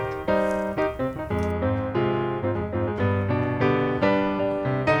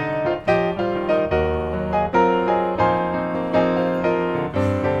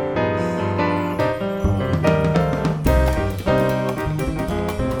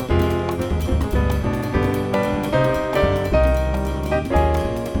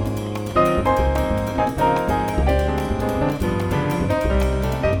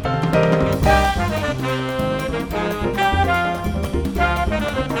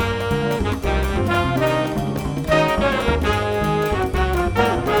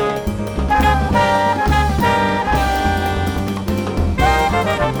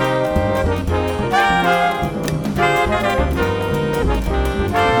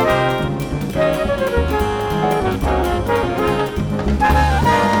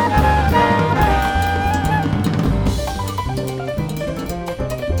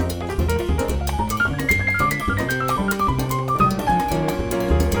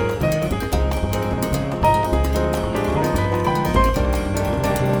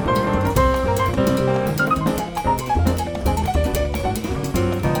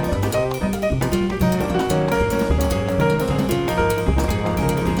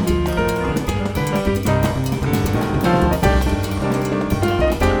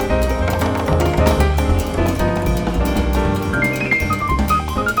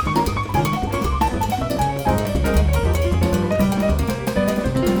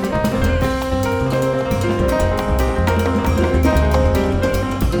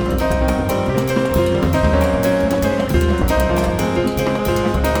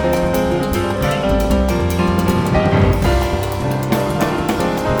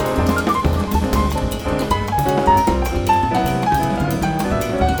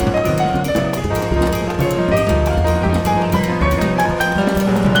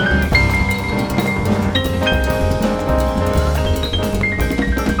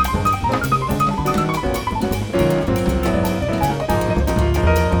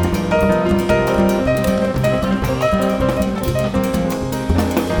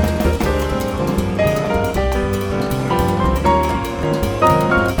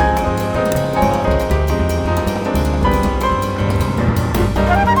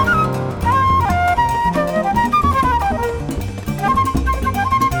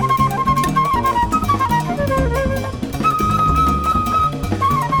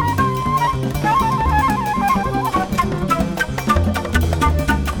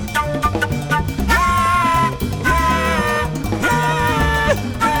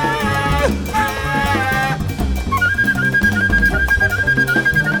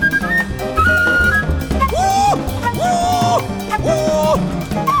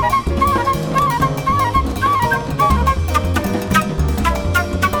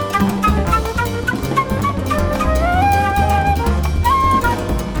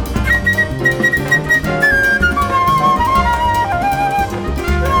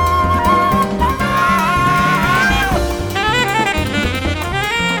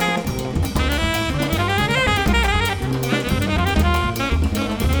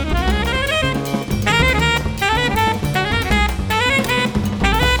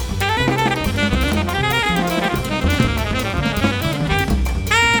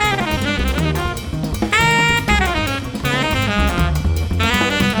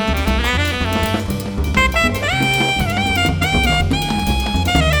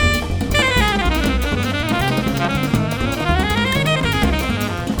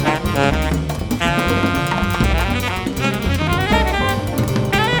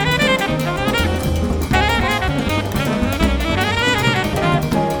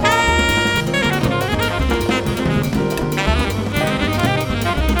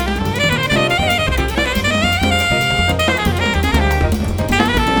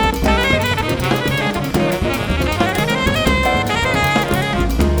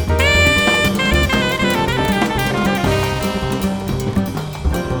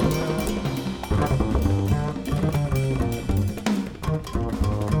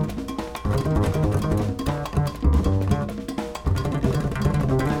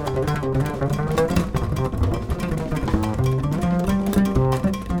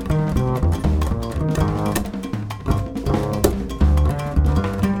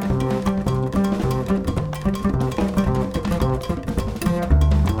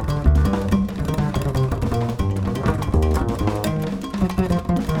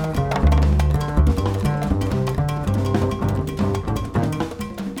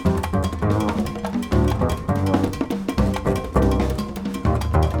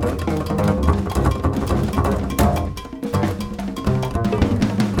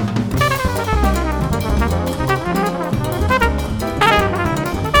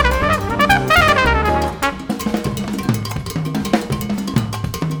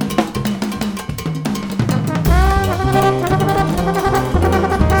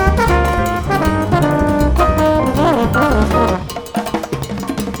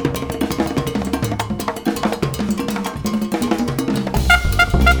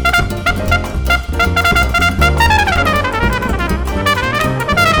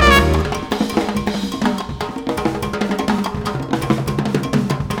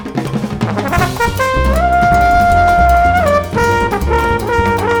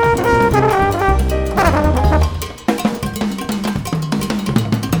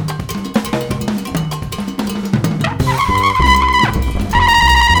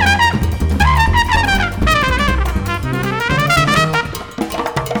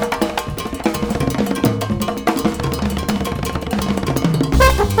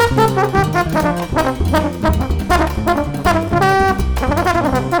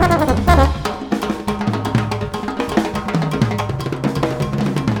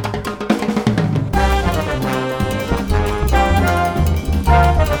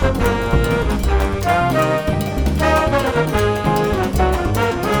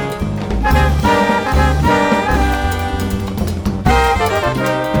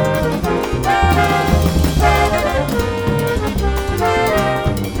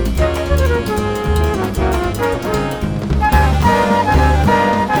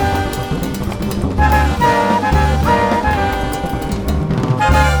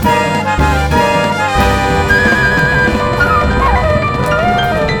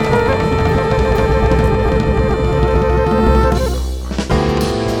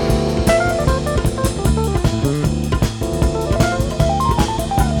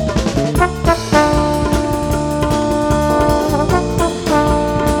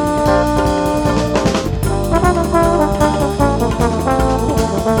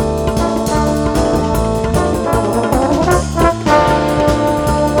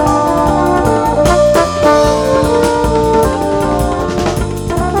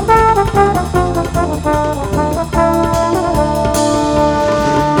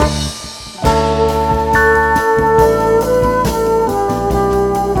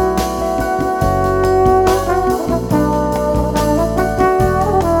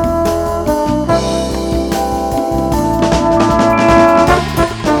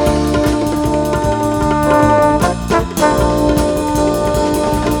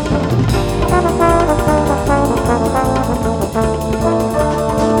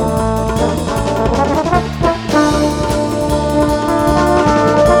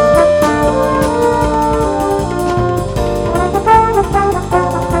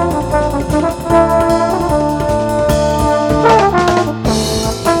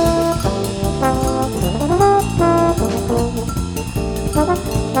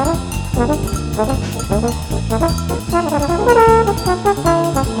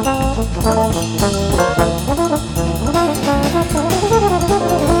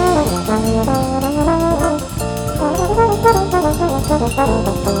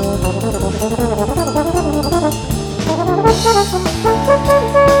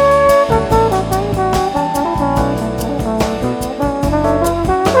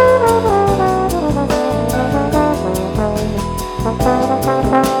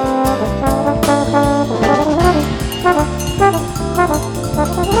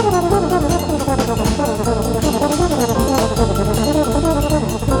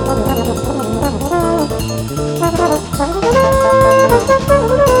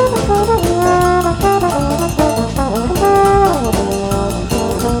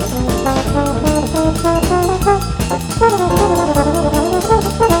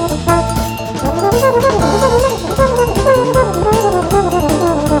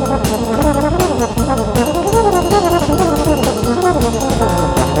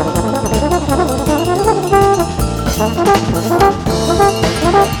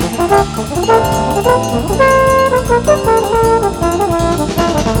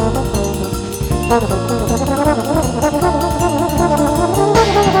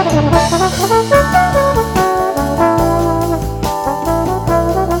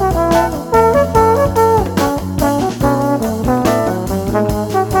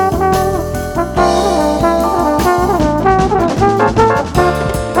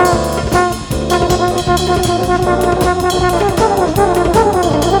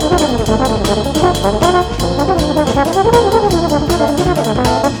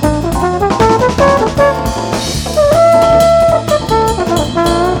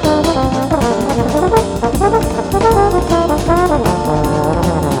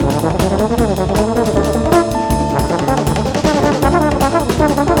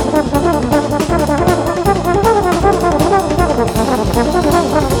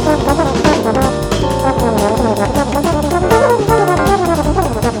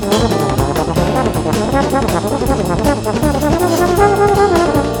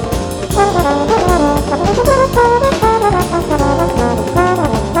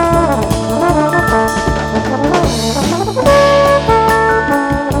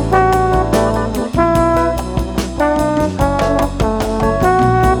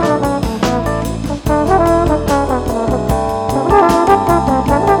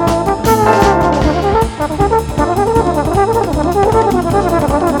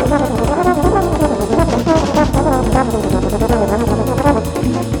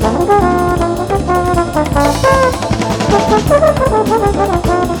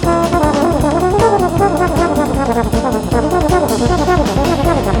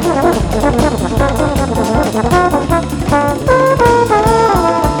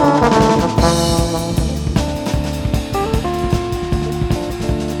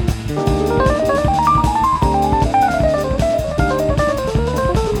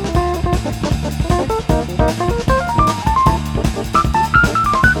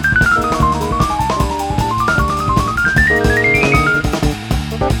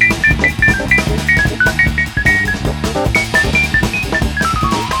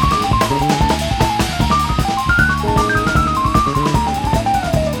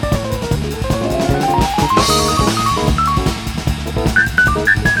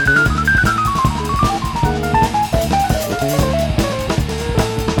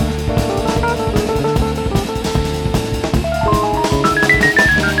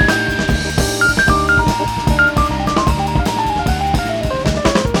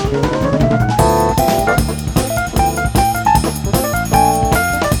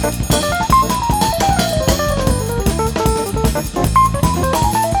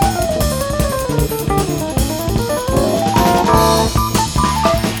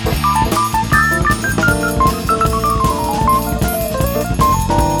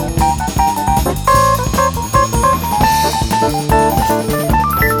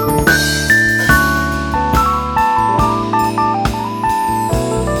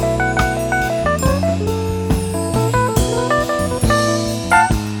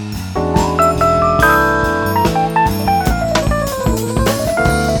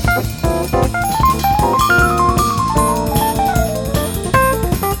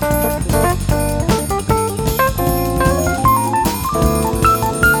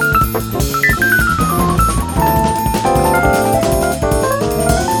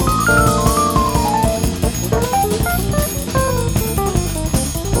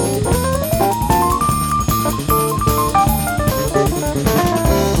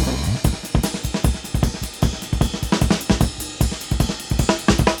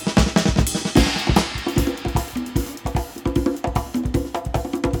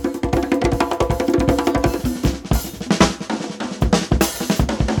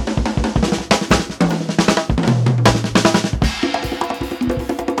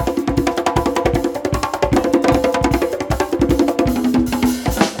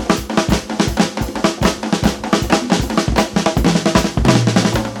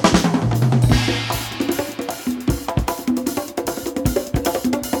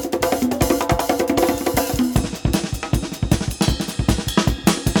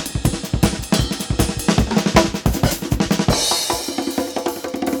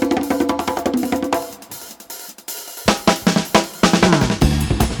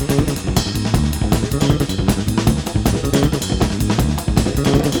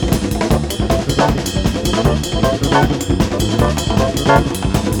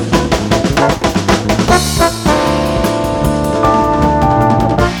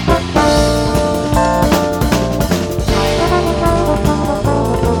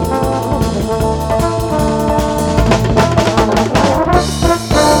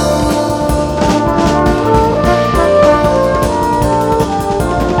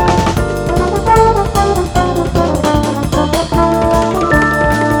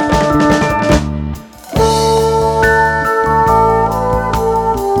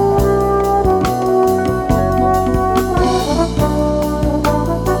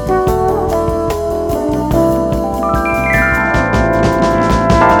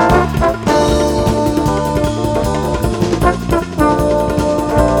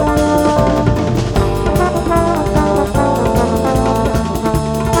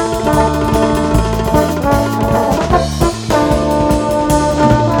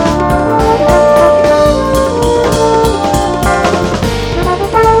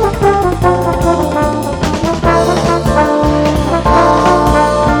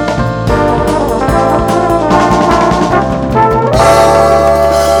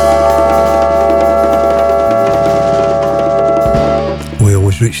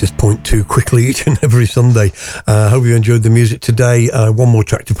 always reach this point too quickly each and every Sunday. I hope you enjoyed the music today. One more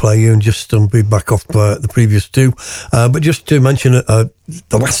track to play you and just be back off the previous two. But just to mention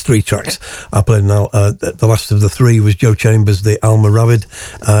the last three tracks I played now, the last of the three was Joe Chambers, the Alma Ravid.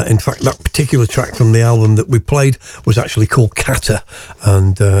 In fact, that particular track from the album that we played was actually called Kata,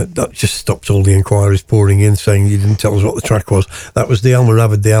 and that just stopped all the inquiries pouring in saying you didn't tell us what the track was. That was the Alma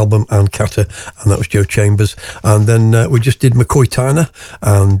Ravid, the album, and Kata, and that was Joe Chambers. And then we just did McCoy Tyner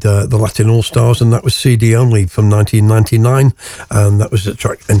and the Latin All-Stars, and that was CD only from 1999, and that was a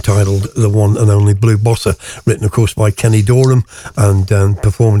track entitled The One and Only Blue Bossa, written of course by Kenny Dorham, and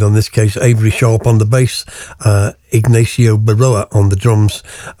performed on this case Avery Sharp on the bass, Ignacio Baroa on the drums,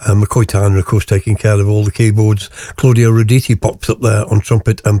 McCoy Tyner of course taking care of all the keyboards, Claudio Roditi pops up there on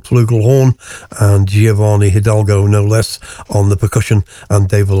trumpet and flugelhorn, and Giovanni Hidalgo no less on the percussion, and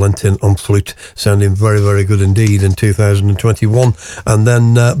Dave Valentin on flute, sounding very, very good indeed in 2021. And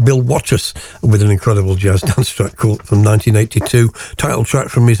then Bill Watrous with an incredible jazz dance track called from 1982, title track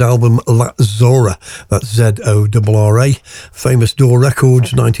from his album La Zora, that's Z-O-R-R-A, famous Door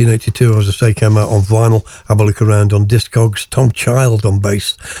Records, 1982, as I say, came out on vinyl. Have a look around on Discogs. Tom Child on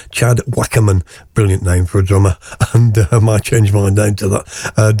bass, Chad Wackerman, brilliant name for a drummer, and I might change my name to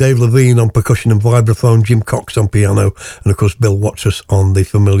that. Dave Levine on percussion and vibraphone, Jim Cox on piano, and of course Bill Watrous on the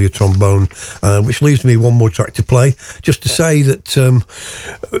familiar trombone, which leaves me one more track to play, just to say that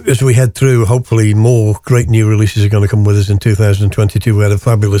as we head through, hopefully more great new releases are going to come with us in 2022. We had a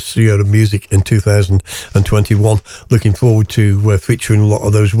fabulous year of music in 2021. Looking forward to featuring a lot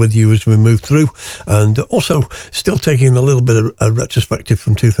of those with you as we move through, and also still taking a little bit of a retrospective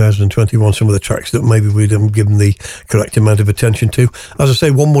from 2021, some of the tracks that maybe we haven't given the correct amount of attention to. As I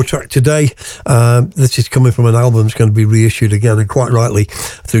say, one more track today. This is coming from an album that's going to be reissued again, and quite rightly,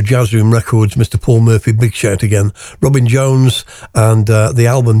 through Jazz Room Records. Mr. Paul Murphy, big shout again. Robin Jones and the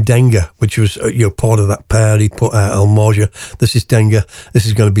album Denga, which was part of that pair. He put out El Marja. This is Denga. This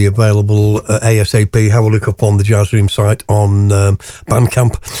is going to be available ASAP. Have a look up on the Jazz Room site on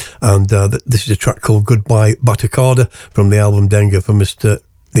Bandcamp, and this is a track called Goodbye Batucada from the album Denga from the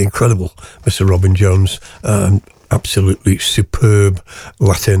incredible Mr. Robin Jones. Absolutely superb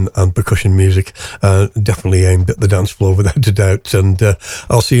Latin and percussion music, definitely aimed at the dance floor without a doubt. And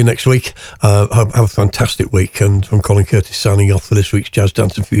I'll see you next week. Have a fantastic week, and I'm Colin Curtis signing off for this week's Jazz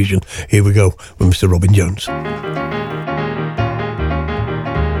Dance and Fusion. Here we go with Mr. Robin Jones.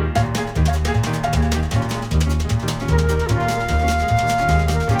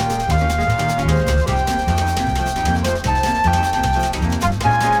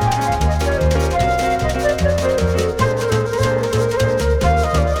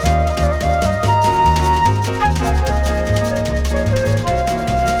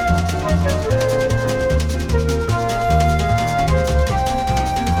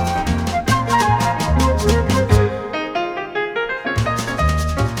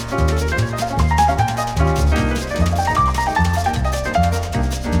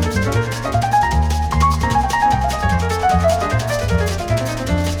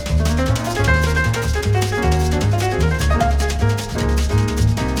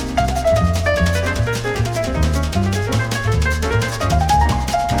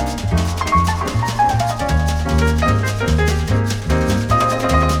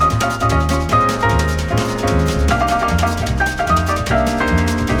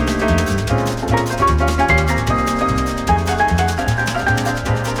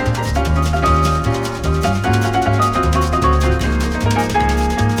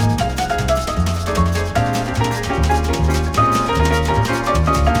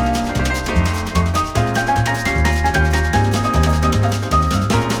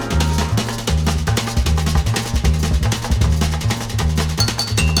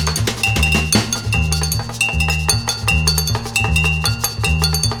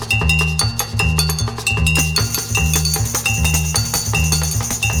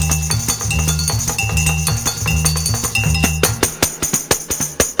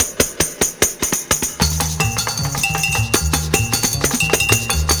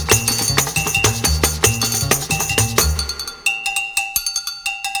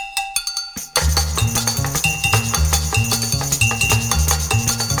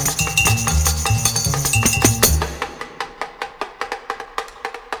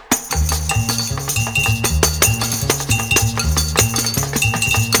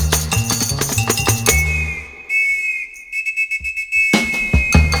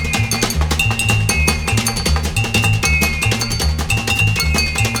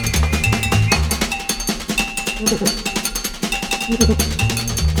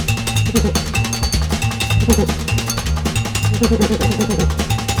 Thank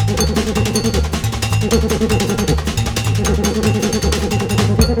you.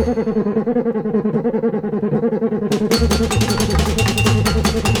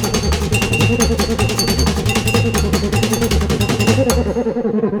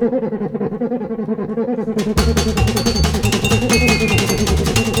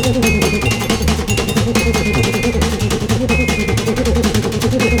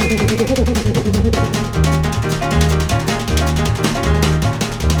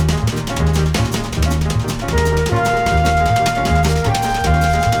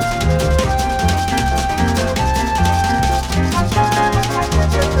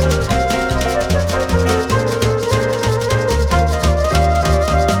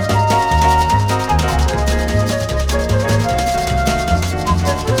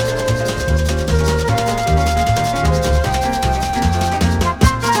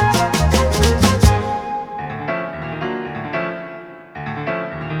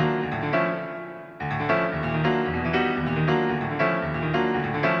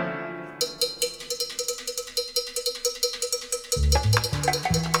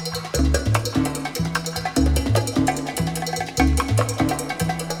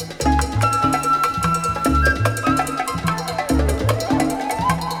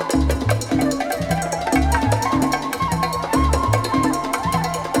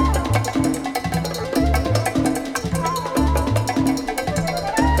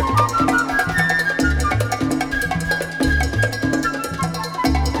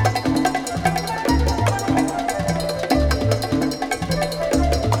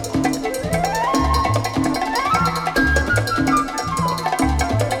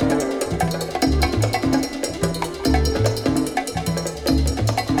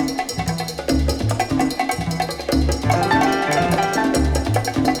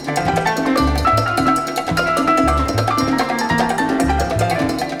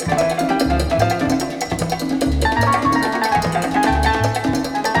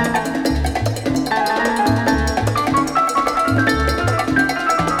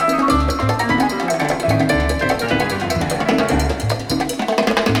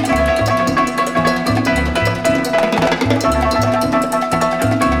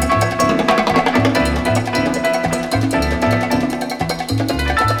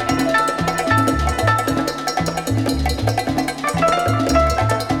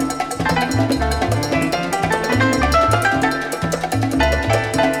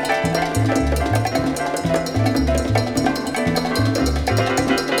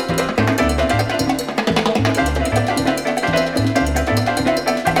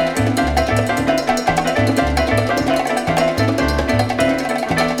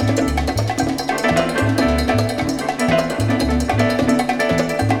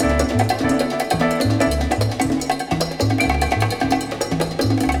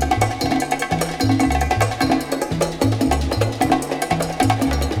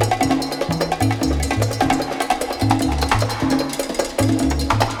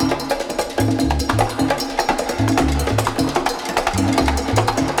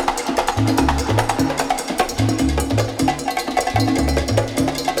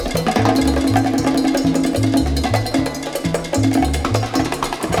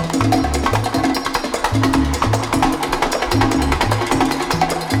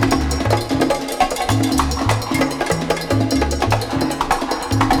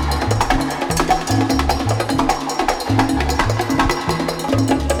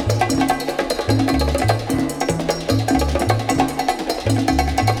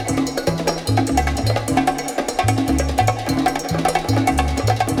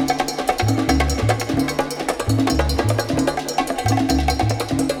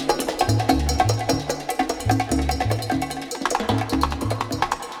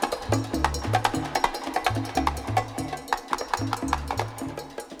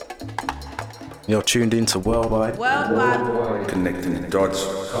 You're tuned into Worldwide. Worldwide. Connecting the dots.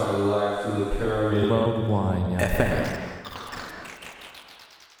 Worldwide FM.